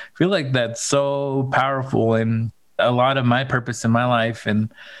just feel like that's so powerful. And a lot of my purpose in my life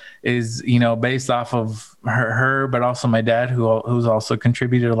is based off of her, but also my dad, who's also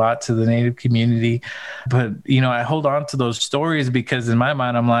contributed a lot to the Native community. But I hold on to those stories because in my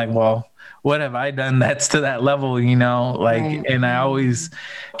mind I'm like, well, what have I done that's to that level, right. And I always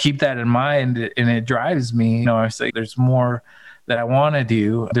keep that in mind, and it drives me. I say there's more that I want to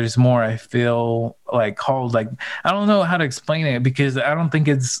do. There's more I feel like called. Like, I don't know how to explain it because I don't think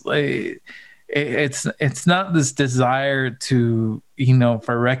it's like it's not this desire to,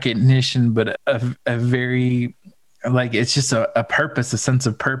 for recognition, but a very, like, it's just a purpose, a sense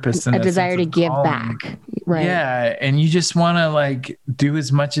of purpose, and a desire to give back. Right. Yeah. And you just want to like do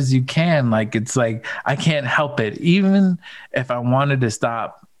as much as you can. Like, it's like, I can't help it. Even if I wanted to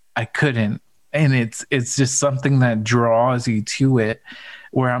stop, I couldn't. And it's just something that draws you to it,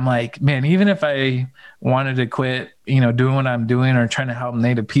 where I'm like, man, even if I wanted to quit, doing what I'm doing or trying to help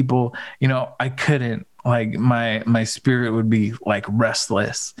Native people, I couldn't. Like, my spirit would be like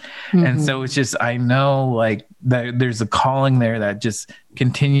restless. Mm-hmm. And so it's just, I know like that there's a calling there that just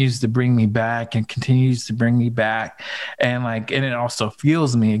continues to bring me back and continues to bring me back. And it also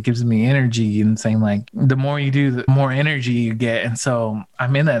fuels me. It gives me energy, and saying like, the more you do, the more energy you get. And so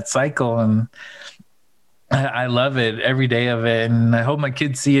I'm in that cycle, and I love it every day of it. And I hope my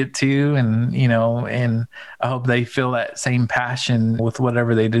kids see it too. And, and I hope they feel that same passion with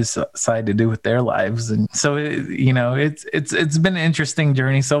whatever they decide to do with their lives. And so, it's been an interesting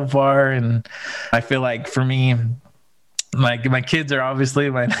journey so far. And I feel like for me, like, my kids are obviously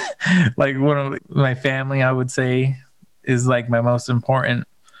one of my family, I would say, is like my most important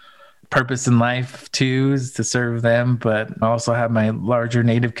purpose in life too, is to serve them. But I also have my larger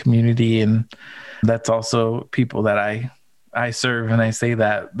Native community, and that's also people that I serve. And I say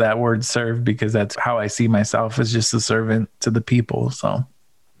that word serve because that's how I see myself, as just a servant to the people. So.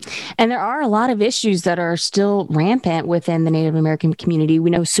 And there are a lot of issues that are still rampant within the Native American community. We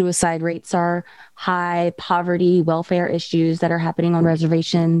know suicide rates are high, poverty, welfare issues that are happening on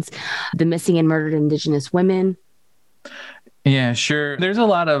reservations, the missing and murdered Indigenous women. Yeah, sure. There's a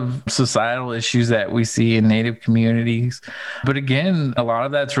lot of societal issues that we see in Native communities. But again, a lot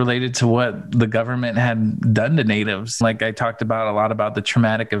of that's related to what the government had done to Natives. Like I talked about a lot about the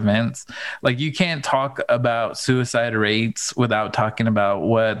traumatic events. Like, you can't talk about suicide rates without talking about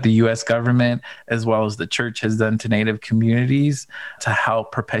what the U.S. government as well as the church has done to Native communities to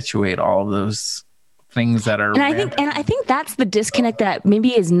help perpetuate all of those things that are I think that's the disconnect that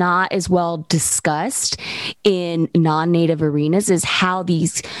maybe is not as well discussed in non-Native arenas, is how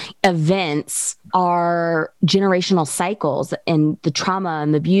these events are generational cycles, and the trauma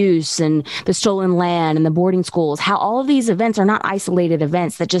and the abuse and the stolen land and the boarding schools, how all of these events are not isolated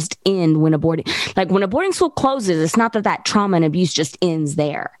events that just end when a boarding school closes. It's not that trauma and abuse just ends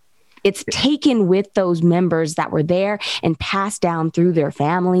there. It's taken with those members that were there and passed down through their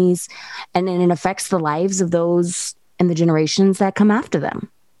families. And then it affects the lives of those and the generations that come after them.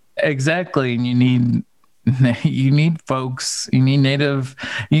 Exactly. And you need folks,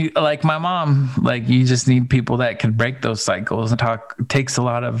 like my mom, like, you just need people that can break those cycles. It takes a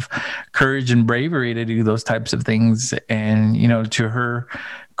lot of courage and bravery to do those types of things. And, to her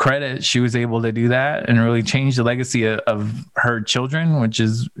credit, she was able to do that and really change the legacy of her children, which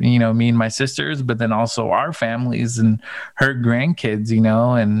is, me and my sisters, but then also our families and her grandkids,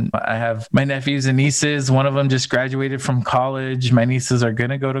 and I have my nephews and nieces. One of them just graduated from college. My nieces are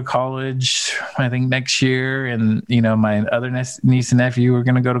going to go to college, I think, next year. And, my other niece and nephew are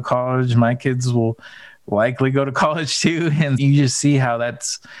going to go to college. My kids will likely go to college too. And you just see how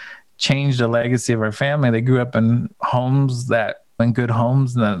that's changed the legacy of our family. They grew up in good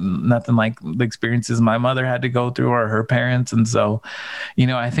homes, nothing like the experiences my mother had to go through or her parents. And so,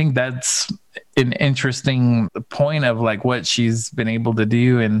 I think that's an interesting point of like what she's been able to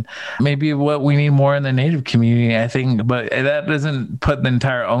do, and maybe what we need more in the Native community, I think. But that doesn't put the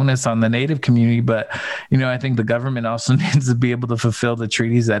entire onus on the Native community. But, I think the government also needs to be able to fulfill the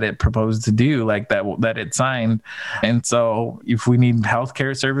treaties that it proposed to do, like that it signed. And so if we need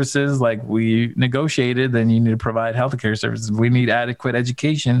healthcare services like we negotiated, then you need to provide healthcare services. If we need adequate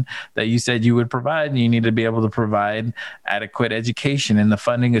education that you said you would provide, you need to be able to provide adequate education, and the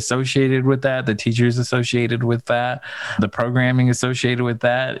funding associated with that, the teachers associated with that, the programming associated with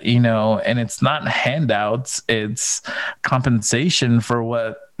that, and it's not handouts, it's compensation for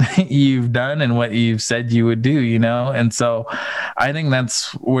what you've done and what you've said you would do, And so I think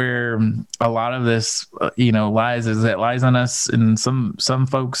that's where a lot of this, lies, is it lies on us and some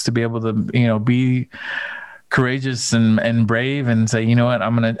folks to be able to, be courageous and brave and say, you know what,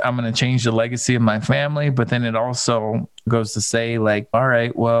 I'm gonna change the legacy of my family. But then it also goes to say, like, all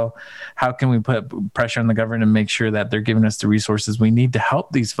right, well, how can we put pressure on the government to make sure that they're giving us the resources we need to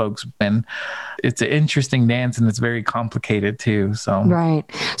help these folks? And it's an interesting dance, and it's very complicated too. So right.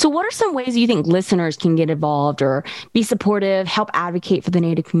 So what are some ways you think listeners can get involved or be supportive, help advocate for the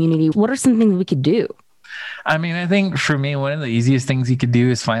Native community? What are some things we could do? I mean, I think for me, one of the easiest things you could do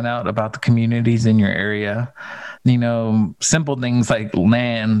is find out about the communities in your area. Simple things like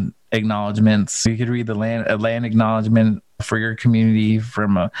land acknowledgements. You could read a land acknowledgement for your community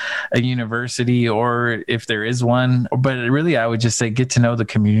from a university, or if there is one. But really, I would just say get to know the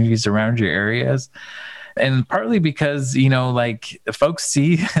communities around your areas. And partly because, folks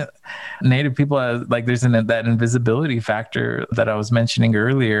see Native people as like there's that invisibility factor that I was mentioning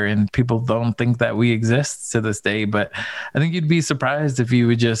earlier, and people don't think that we exist to this day. But I think you'd be surprised if you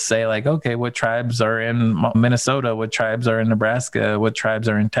would just say, like, okay, what tribes are in Minnesota? What tribes are in Nebraska? What tribes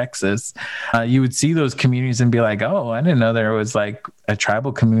are in Texas? You would see those communities and be like, oh, I didn't know there was like a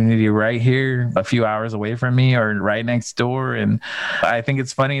tribal community right here a few hours away from me or right next door. And I think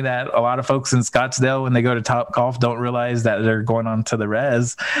it's funny that a lot of folks in Scottsdale, when they go to Top Golf, don't realize that they're going on to the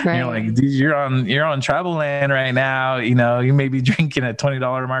res. Right. You're like, dude, you're on tribal land right now. You may be drinking a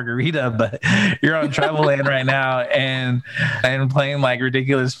 $20 margarita, but you're on tribal land right now and playing like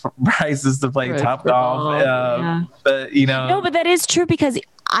ridiculous prices to play Top Golf. Yeah. But no, but that is true, because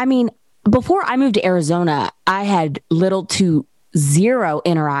I mean, before I moved to Arizona, I had little to zero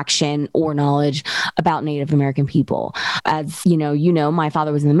interaction or knowledge about Native American people. As my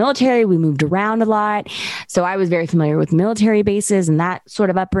father was in the military. We moved around a lot. So I was very familiar with military bases and that sort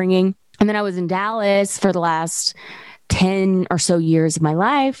of upbringing. And then I was in Dallas for the last 10 or so years of my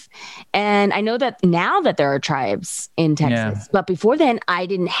life. And I know that now that there are tribes in Texas, but before then I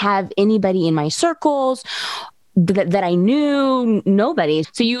didn't have anybody in my circles that I knew, nobody.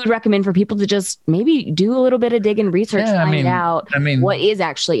 So you would recommend for people to just maybe do a little bit of dig and research, find out what is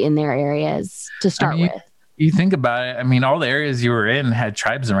actually in their areas to start with. You think about it. All the areas you were in had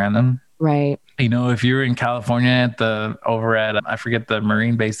tribes around them. Right. If you were in California over at, I forget the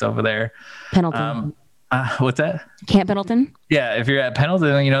Marine base over there. Pendleton. What's that? Camp Pendleton? Yeah, if you're at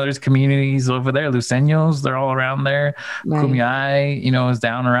Pendleton, there's communities over there. Luceños, they're all around there. Right. Kumeyaay, is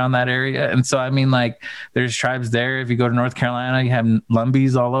down around that area. And so, there's tribes there. If you go to North Carolina, you have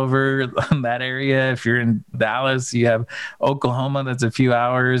Lumbees all over that area. If you're in Dallas, you have Oklahoma, that's a few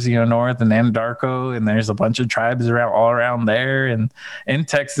hours, north, and Anadarko, and there's a bunch of tribes all around there. And in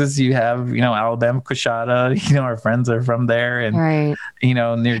Texas, you have, Alabama, Coshada, our friends are from there. And, right. Near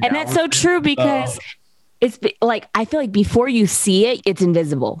And Dallas. that's so true, because it's like, I feel like before you see it, it's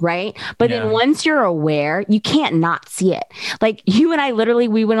invisible, right? But then once you're aware, you can't not see it. Like you and I, literally,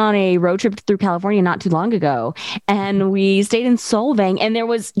 we went on a road trip through California not too long ago, and we stayed in Solvang, and there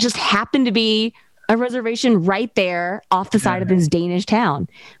was just happened to be a reservation right there off the side of this Danish town.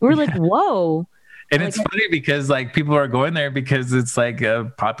 We were like, whoa. And it's funny because like people are going there because it's like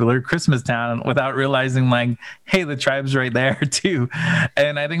a popular Christmas town without realizing like, hey, the tribe's right there too.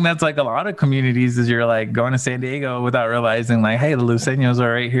 And I think that's like a lot of communities is you're like going to San Diego without realizing like, hey, the Luiseños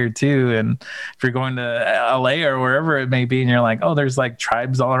are right here too. And if you're going to LA or wherever it may be, and you're like, oh, there's like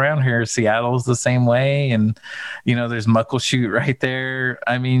tribes all around here. Seattle's the same way. And, there's Muckleshoot right there.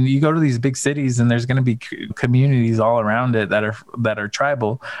 I mean, you go to these big cities and there's going to be communities all around it that are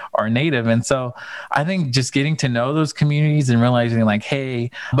tribal or native. And so I think just getting to know those communities and realizing like,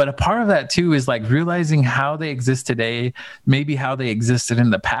 hey, but a part of that too is like realizing how they exist today, maybe how they existed in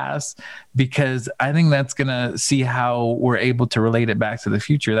the past, because I think that's going to see how we're able to relate it back to the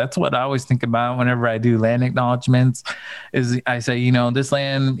future. That's what I always think about whenever I do land acknowledgements is I say, this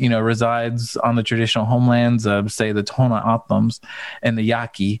land, resides on the traditional homelands of say the Tohono O'odhams and the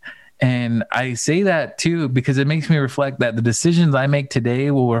Yaqui. And I say that too because it makes me reflect that the decisions I make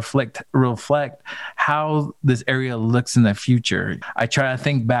today will reflect how this area looks in the future. I try to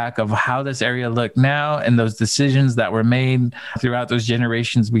think back of how this area looked now and those decisions that were made throughout those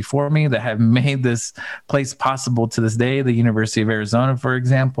generations before me that have made this place possible to this day, the University of Arizona, for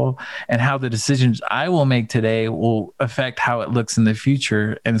example, and how the decisions I will make today will affect how it looks in the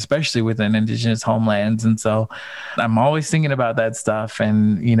future, and especially within Indigenous homelands. And so I'm always thinking about that stuff,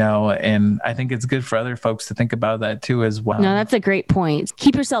 and I think it's good for other folks to think about that too as well. No, that's a great point.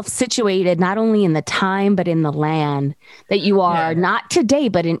 Keep yourself situated not only in the time but in the land that you are, not today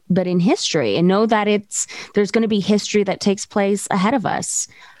but in history, and know that there's going to be history that takes place ahead of us.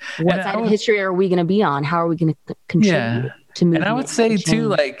 What side of history are we going to be on? How are we going to contribute? And I would say too,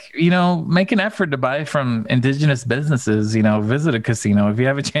 like, make an effort to buy from indigenous businesses, visit a casino. If you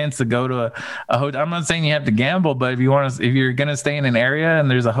have a chance to go to a hotel, I'm not saying you have to gamble, but if you're going to stay in an area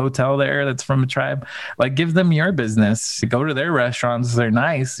and there's a hotel there that's from a tribe, like give them your business, go to their restaurants. They're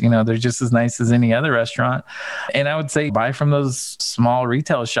nice. They're just as nice as any other restaurant. And I would say buy from those small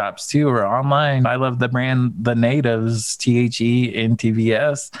retail shops too, or online. I love the brand, The Natives,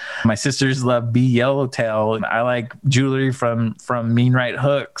 THENTVS. My sisters love B Yellowtail. I like jewelry from Mean Right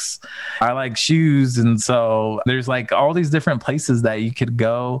Hooks. I like shoes. And so there's like all these different places that you could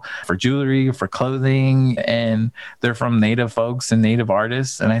go for jewelry, for clothing, and they're from Native folks and Native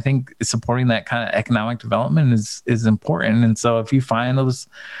artists. And I think supporting that kind of economic development is important. And so if you find those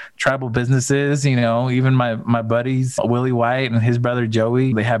tribal businesses, even my buddies, Willie White and his brother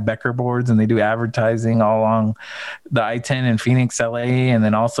Joey, they have Becker boards and they do advertising all along the I-10 in Phoenix, LA, and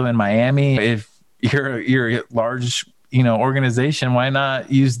then also in Miami. If you're a large organization, why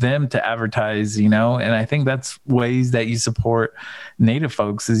not use them to advertise, and I think that's ways that you support Native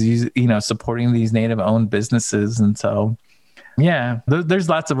folks is supporting these Native owned businesses. And so there's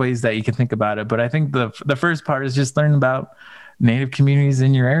lots of ways that you can think about it, but I think the first part is just learn about Native communities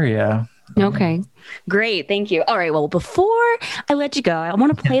in your area. Okay, great. Thank you. All right. Well, before I let you go, I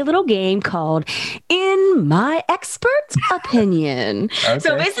want to play a little game called In My Expert's Opinion. Okay.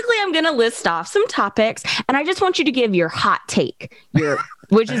 So basically, I'm going to list off some topics, and I just want you to give your hot take,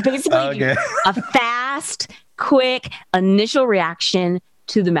 which is basically a fast, quick, initial reaction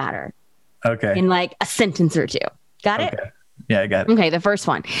to the matter. Okay. In like a sentence or two. Got it? Yeah, I got it. Okay, the first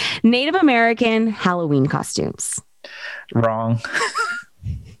one. Native American Halloween costumes. Wrong.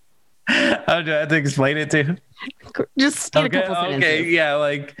 How do I have to explain it to? Just a couple sentences. Okay, yeah,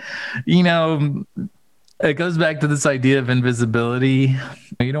 like, it goes back to this idea of invisibility.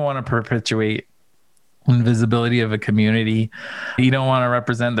 You don't want to perpetuate invisibility of a community. You don't want to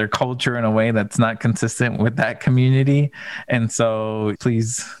represent their culture in a way that's not consistent with that community. And so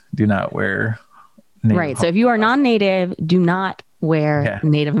please do not wear Native. Right. So if you are non-Native, do not wear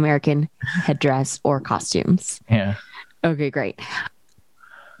Native American headdress or costumes. Yeah. Okay, great.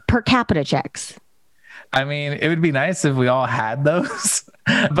 Per capita checks. I mean, it would be nice if we all had those,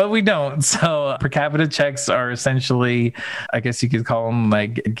 but we don't. So per capita checks are essentially, I guess you could call them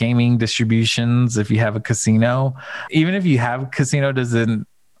like gaming distributions. If you have a casino, even if you have a casino, doesn't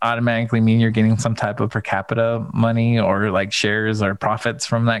automatically mean you're getting some type of per capita money or like shares or profits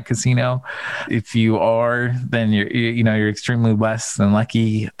from that casino. If you are, then you're extremely less than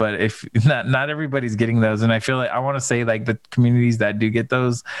lucky. But if not everybody's getting those. And I feel like I want to say like the communities that do get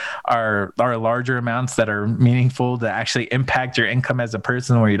those are larger amounts that are meaningful to actually impact your income as a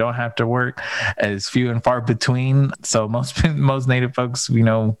person where you don't have to work, as few and far between. So most Native folks, we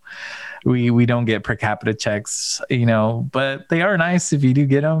don't get per capita checks, but they are nice if you do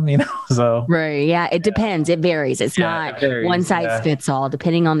get them, so. Right. Yeah. It depends. It varies. It's not one size fits all,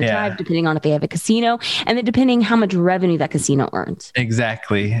 depending on the tribe, depending on if they have a casino, and then depending how much revenue that casino earns.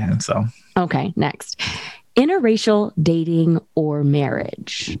 Exactly. And so. Okay. Next, interracial dating or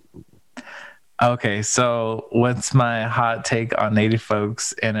marriage. Okay, so what's my hot take on Native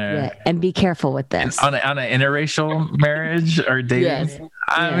folks in Yeah, and be careful with this. on an interracial marriage or dating? Yes.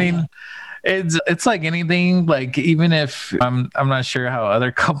 I mean, it's like anything. Like even if I'm not sure how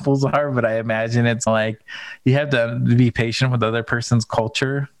other couples are, but I imagine it's like you have to be patient with the other person's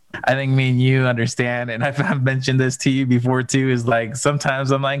culture. I think me and you understand, and I've mentioned this to you before too, is like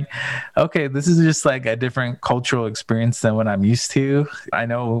sometimes I'm like, okay, this is just like a different cultural experience than what I'm used to. I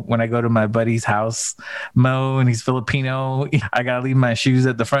know when I go to my buddy's house, Mo, and he's Filipino, I gotta leave my shoes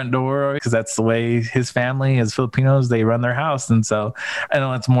at the front door because that's the way his family is. Filipinos, they run their house. And so I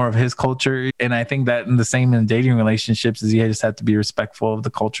know it's more of his culture. And I think that in the same in dating relationships is you just have to be respectful of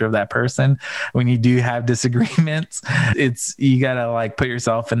the culture of that person. When you do have disagreements, you gotta like put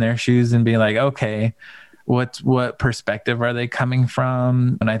yourself in their shoes and be like, okay, what perspective are they coming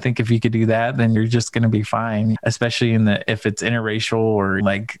from? And I think if you could do that, then you're just going to be fine, especially if it's interracial or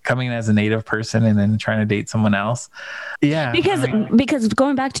like coming as a Native person and then trying to date someone else. Yeah. Because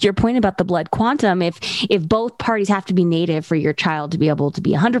going back to your point about the blood quantum, if both parties have to be Native for your child to be able to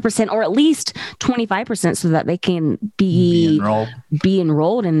be 100% or at least 25% so that they can be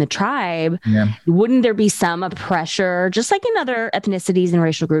enrolled in the tribe, wouldn't there be some pressure, just like in other ethnicities and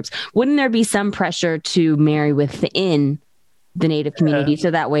racial groups, wouldn't there be some pressure to marry within the Native community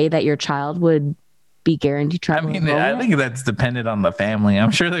so that way that your child would be guaranteed tribal enrollment? I think that's dependent on the family.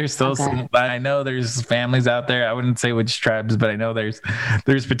 I'm sure there's still some. I know there's families out there. I wouldn't say which tribes, but I know there's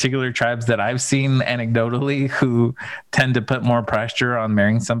particular tribes that I've seen anecdotally who tend to put more pressure on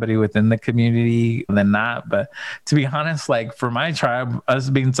marrying somebody within the community than not. But to be honest, like for my tribe, us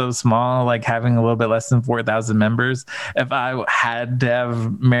being so small, like having a little bit less than 4,000 members, if I had to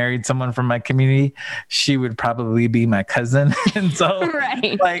have married someone from my community, she would probably be my cousin. And so,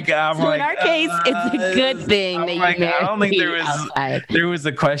 like, I'm so like, in our case, it's a good thing that you married. I don't think there was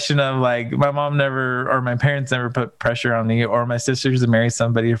a question of like my mom never or my parents never put pressure on me or my sisters to marry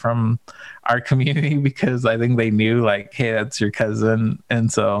somebody from our community because I think they knew like, hey, that's your cousin.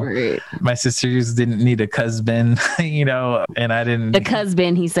 And so my sisters didn't need a cousin, and I didn't. The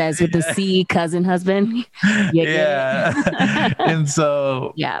cousin, he says, with the C, cousin, husband. And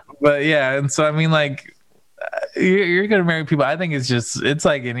so, and so I mean, like, you're gonna marry people. I think it's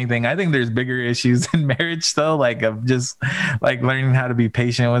like anything. I think there's bigger issues in marriage though, like of just like learning how to be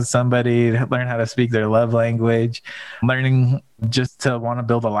patient with somebody, learn how to speak their love language, learning just to want to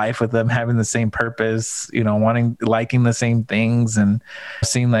build a life with them, having the same purpose, liking the same things, and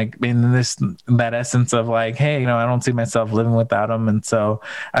seeing like in that essence of like, hey, I don't see myself living without them. And so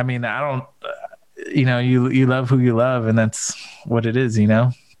I mean, I don't, you love who you love, and that's what it is.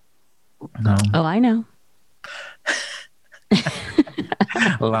 No. Oh, I know.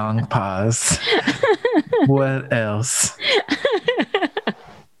 Long pause. What else?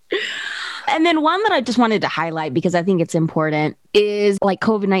 And then one that I just wanted to highlight because I think it's important is like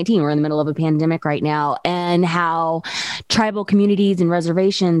COVID-19. We're in the middle of a pandemic right now, and how tribal communities and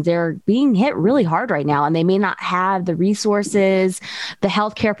reservations, they're being hit really hard right now, and they may not have the resources, the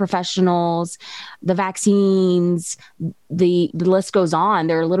healthcare professionals, the vaccines, the list goes on.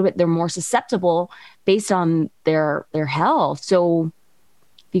 They're more susceptible based on their health. So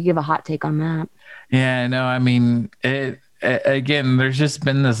if you give a hot take on that. Yeah, no, I mean, again, there's just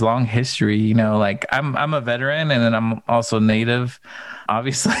been this long history, like I'm a veteran and then I'm also Native,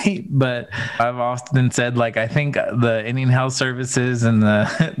 obviously, but I've often said, like, I think the Indian Health Services and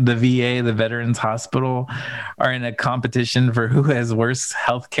the VA, the Veterans Hospital, are in a competition for who has worse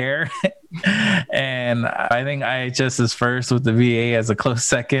healthcare. And I think IHS is first with the VA as a close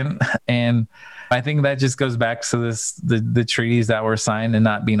second. And I think that just goes back to the treaties that were signed and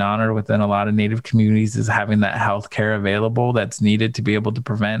not being honored within a lot of Native communities, is having that health care available that's needed to be able to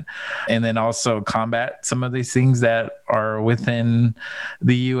prevent and then also combat some of these things that are within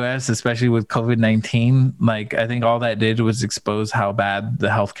the U.S., especially with COVID-19. Like, I think all that did was expose how bad the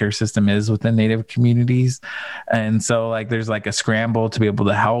healthcare system is within Native communities. And so like there's like a scramble to be able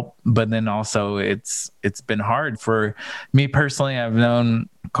to help, but then also it's been hard for me personally. I've known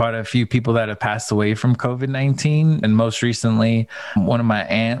quite a few people that have passed away from COVID-19. And most recently, one of my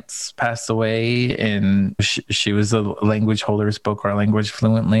aunts passed away, and she was a language holder, spoke our language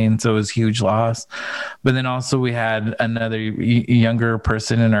fluently. And so it was a huge loss. But then also we had another younger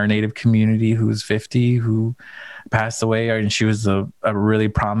person in our Native community who was 50 who passed away. And she was a really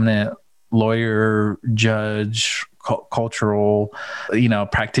prominent lawyer, judge, cultural,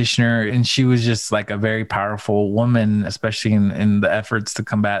 practitioner. And she was just like a very powerful woman, especially in the efforts to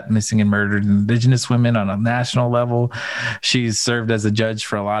combat missing and murdered Indigenous women on a national level. She's served as a judge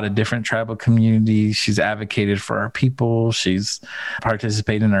for a lot of different tribal communities. She's advocated for our people. She's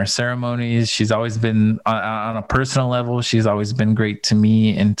participated in our ceremonies. She's always been on a personal level. She's always been great to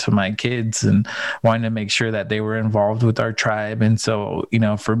me and to my kids, and wanting to make sure that they were involved with our tribe. And so,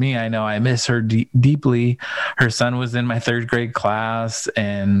 for me, I know I miss her deeply. Her son was in my third grade class,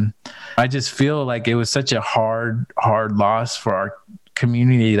 and I just feel like it was such a hard loss for our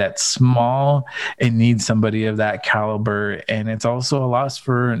community that's small and needs somebody of that caliber. And it's also a loss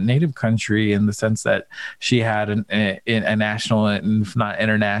for Native country in the sense that she had a national, if not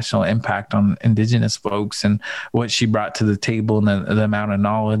international, impact on Indigenous folks and what she brought to the table and the amount of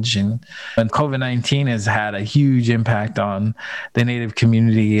knowledge. And COVID-19 has had a huge impact on the Native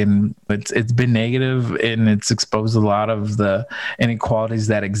community, and it's been negative, and it's exposed a lot of the inequalities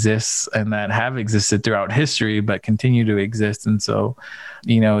that exist and that have existed throughout history, but continue to exist. And so,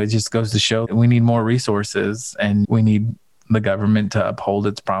 it just goes to show that we need more resources, and we need the government to uphold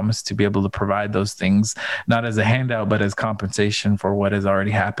its promise to be able to provide those things, not as a handout, but as compensation for what has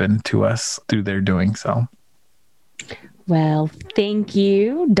already happened to us through their doing so. Well, thank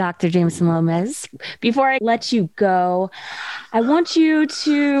you, Dr. Jameson Lopez. Before I let you go, I want you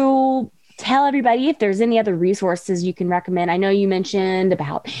to tell everybody if there's any other resources you can recommend. I know you mentioned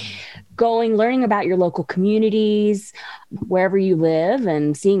about learning about your local communities, wherever you live,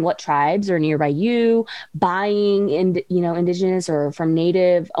 and seeing what tribes are nearby you, buying Indigenous or from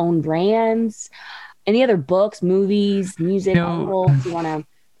Native owned brands. Any other books, movies, music, articles you want to?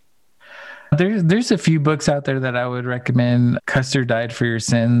 There's a few books out there that I would recommend. Custer Died for Your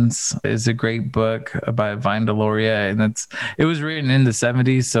Sins is a great book by Vine Deloria, and it was written in the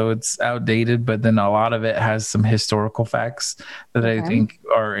 70s, so it's outdated, but then a lot of it has some historical facts that I think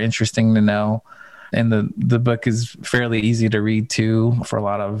are interesting to know. And the book is fairly easy to read too for a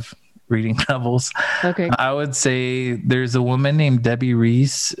lot of reading levels. Okay. I would say there's a woman named Debbie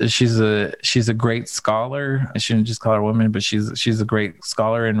Reese. She's a great scholar. I shouldn't just call her a woman, but she's a great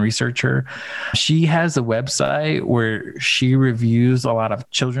scholar and researcher. She has a website where she reviews a lot of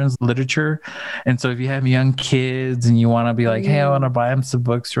children's literature. And so if you have young kids and you want to be like, hey, I want to buy them some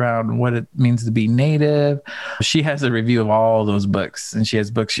books around what it means to be Native, she has a review of all those books. And she has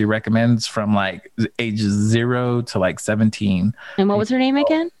books she recommends from like ages 0 to like 17. And what was her name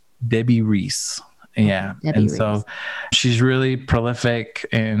again? Debbie Reese. Yeah. Debbie Reese. So she's really prolific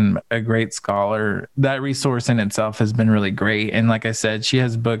and a great scholar. That resource in itself has been really great. And like I said, she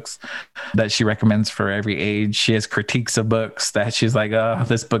has books that she recommends for every age. She has critiques of books that she's like, oh,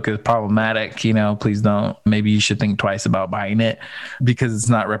 this book is problematic. Please don't. Maybe you should think twice about buying it because it's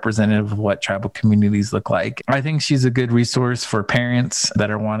not representative of what tribal communities look like. I think she's a good resource for parents that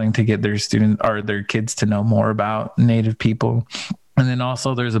are wanting to get their their kids to know more about Native people. And then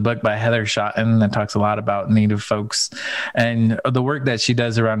also there's a book by Heather Shotton that talks a lot about Native folks, and the work that she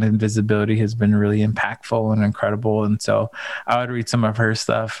does around invisibility has been really impactful and incredible. And so I would read some of her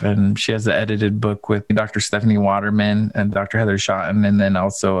stuff, and she has an edited book with Dr. Stephanie Waterman and Dr. Heather Shotton, and then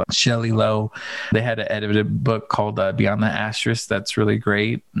also Shelley Lowe. They had an edited book called Beyond the Asterisk that's really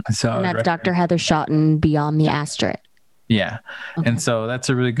great. So and that's Dr. Heather Shotton, Beyond the Asterisk. Yeah. Okay. And so that's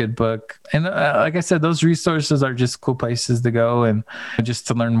a really good book. And like I said, those resources are just cool places to go and just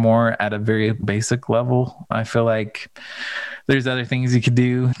to learn more at a very basic level. I feel like there's other things you could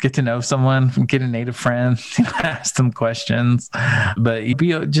do, get to know someone, get a Native friend, ask them questions, but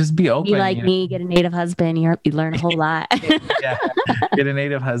just be open. Be like me, get a Native husband, you learn a whole lot. Yeah. Get a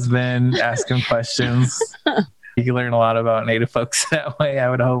Native husband, ask him questions. You can learn a lot about Native folks that way, I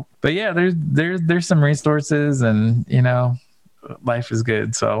would hope. But yeah, there's some resources, and life is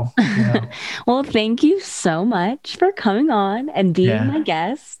good. So well, thank you so much for coming on and being my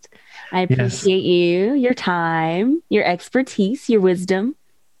guest. I appreciate you, your time, your expertise, your wisdom.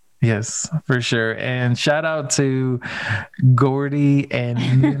 Yes, for sure. And shout out to Gordy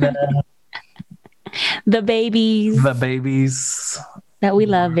and Nina. The babies. That we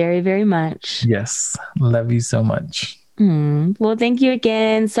love very, very much. Yes. Love you so much. Well, thank you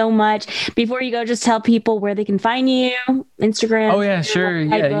again so much. Before you go, just tell people where they can find you. Instagram. Oh, yeah, sure.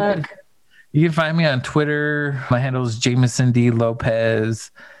 Yeah. You can find me on Twitter. My handle is Jameson D. Lopez.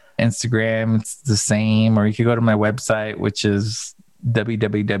 Instagram, it's the same. Or you can go to my website, which is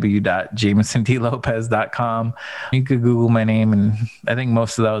www.jamesondlopez.com. You could Google my name, and I think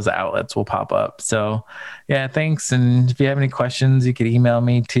most of those outlets will pop up. So yeah, thanks. And if you have any questions, you could email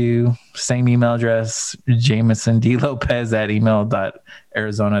me to same email address,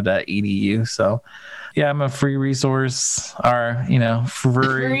 jamesondlopez@email.arizona.edu. So yeah, I'm a free resource, or,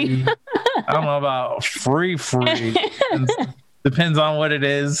 free. I don't know about free. Depends on what it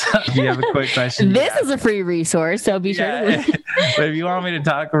is. If you have a quick question. This is a free resource, so be sure to listen. But if you want me to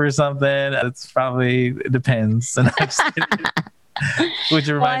talk over something, it depends. And which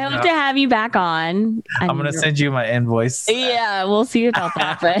Well, I hope to have you back on. I'm going to send you my invoice. Yeah, we'll see about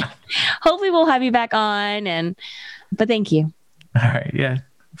that. But hopefully we'll have you back on. But thank you. All right. Yeah,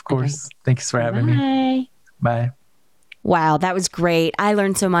 of course. Okay. Thanks for having me. Bye. Wow, that was great. I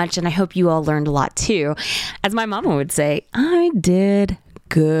learned so much, and I hope you all learned a lot too. As my mama would say, I did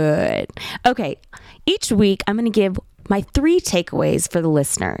good. Okay, each week I'm going to give my 3 takeaways for the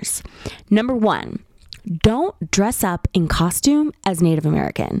listeners. Number 1, don't dress up in costume as Native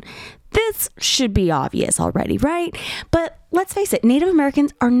American. This should be obvious already, right? But let's face it, Native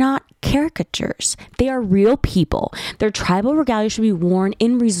Americans are not caricatures. They are real people. Their tribal regalia should be worn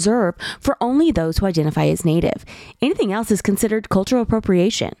in reserve for only those who identify as Native. Anything else is considered cultural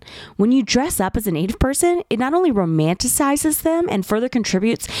appropriation. When you dress up as a Native person, it not only romanticizes them and further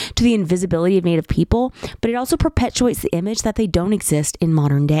contributes to the invisibility of Native people, but it also perpetuates the image that they don't exist in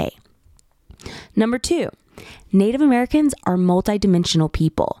modern day. Number 2, Native Americans are multidimensional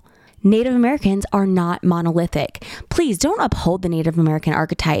people. Native Americans are not monolithic. Please don't uphold the Native American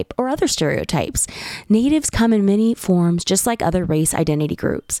archetype or other stereotypes. Natives come in many forms, just like other race identity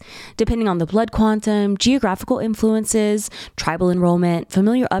groups. Depending on the blood quantum, geographical influences, tribal enrollment,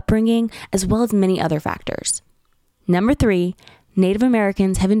 familiar upbringing, as well as many other factors. Number 3, Native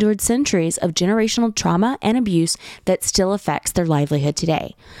Americans have endured centuries of generational trauma and abuse that still affects their livelihood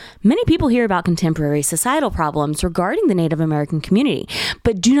today. Many people hear about contemporary societal problems regarding the Native American community,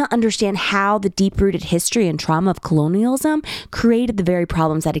 but do not understand how the deep-rooted history and trauma of colonialism created the very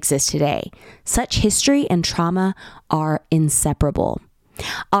problems that exist today. Such history and trauma are inseparable.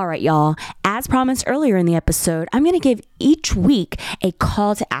 All right, y'all. As promised earlier in the episode, I'm going to give each week a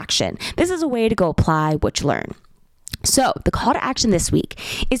call to action. This is a way to go apply what you learn. So the call to action this week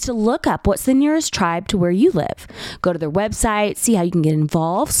is to look up what's the nearest tribe to where you live. Go to their website, see how you can get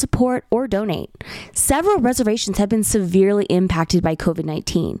involved, support, or donate. Several reservations have been severely impacted by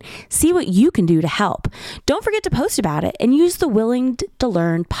COVID-19. See what you can do to help. Don't forget to post about it and use the Willing to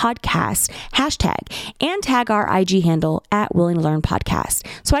Learn podcast hashtag and tag our IG handle at Willing to Learn podcast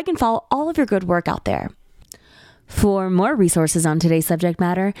so I can follow all of your good work out there. For more resources on today's subject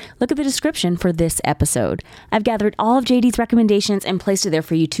matter, look at the description for this episode. I've gathered all of JD's recommendations and placed it there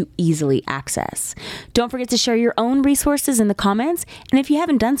for you to easily access. Don't forget to share your own resources in the comments, and if you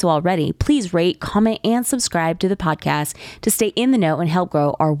haven't done so already, please rate, comment, and subscribe to the podcast to stay in the know and help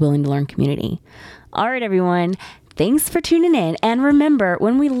grow our Willing to Learn community. All right, everyone. Thanks for tuning in, and remember,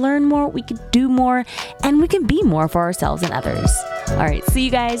 when we learn more, we can do more, and we can be more for ourselves and others. All right, see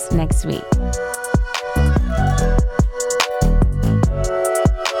you guys next week.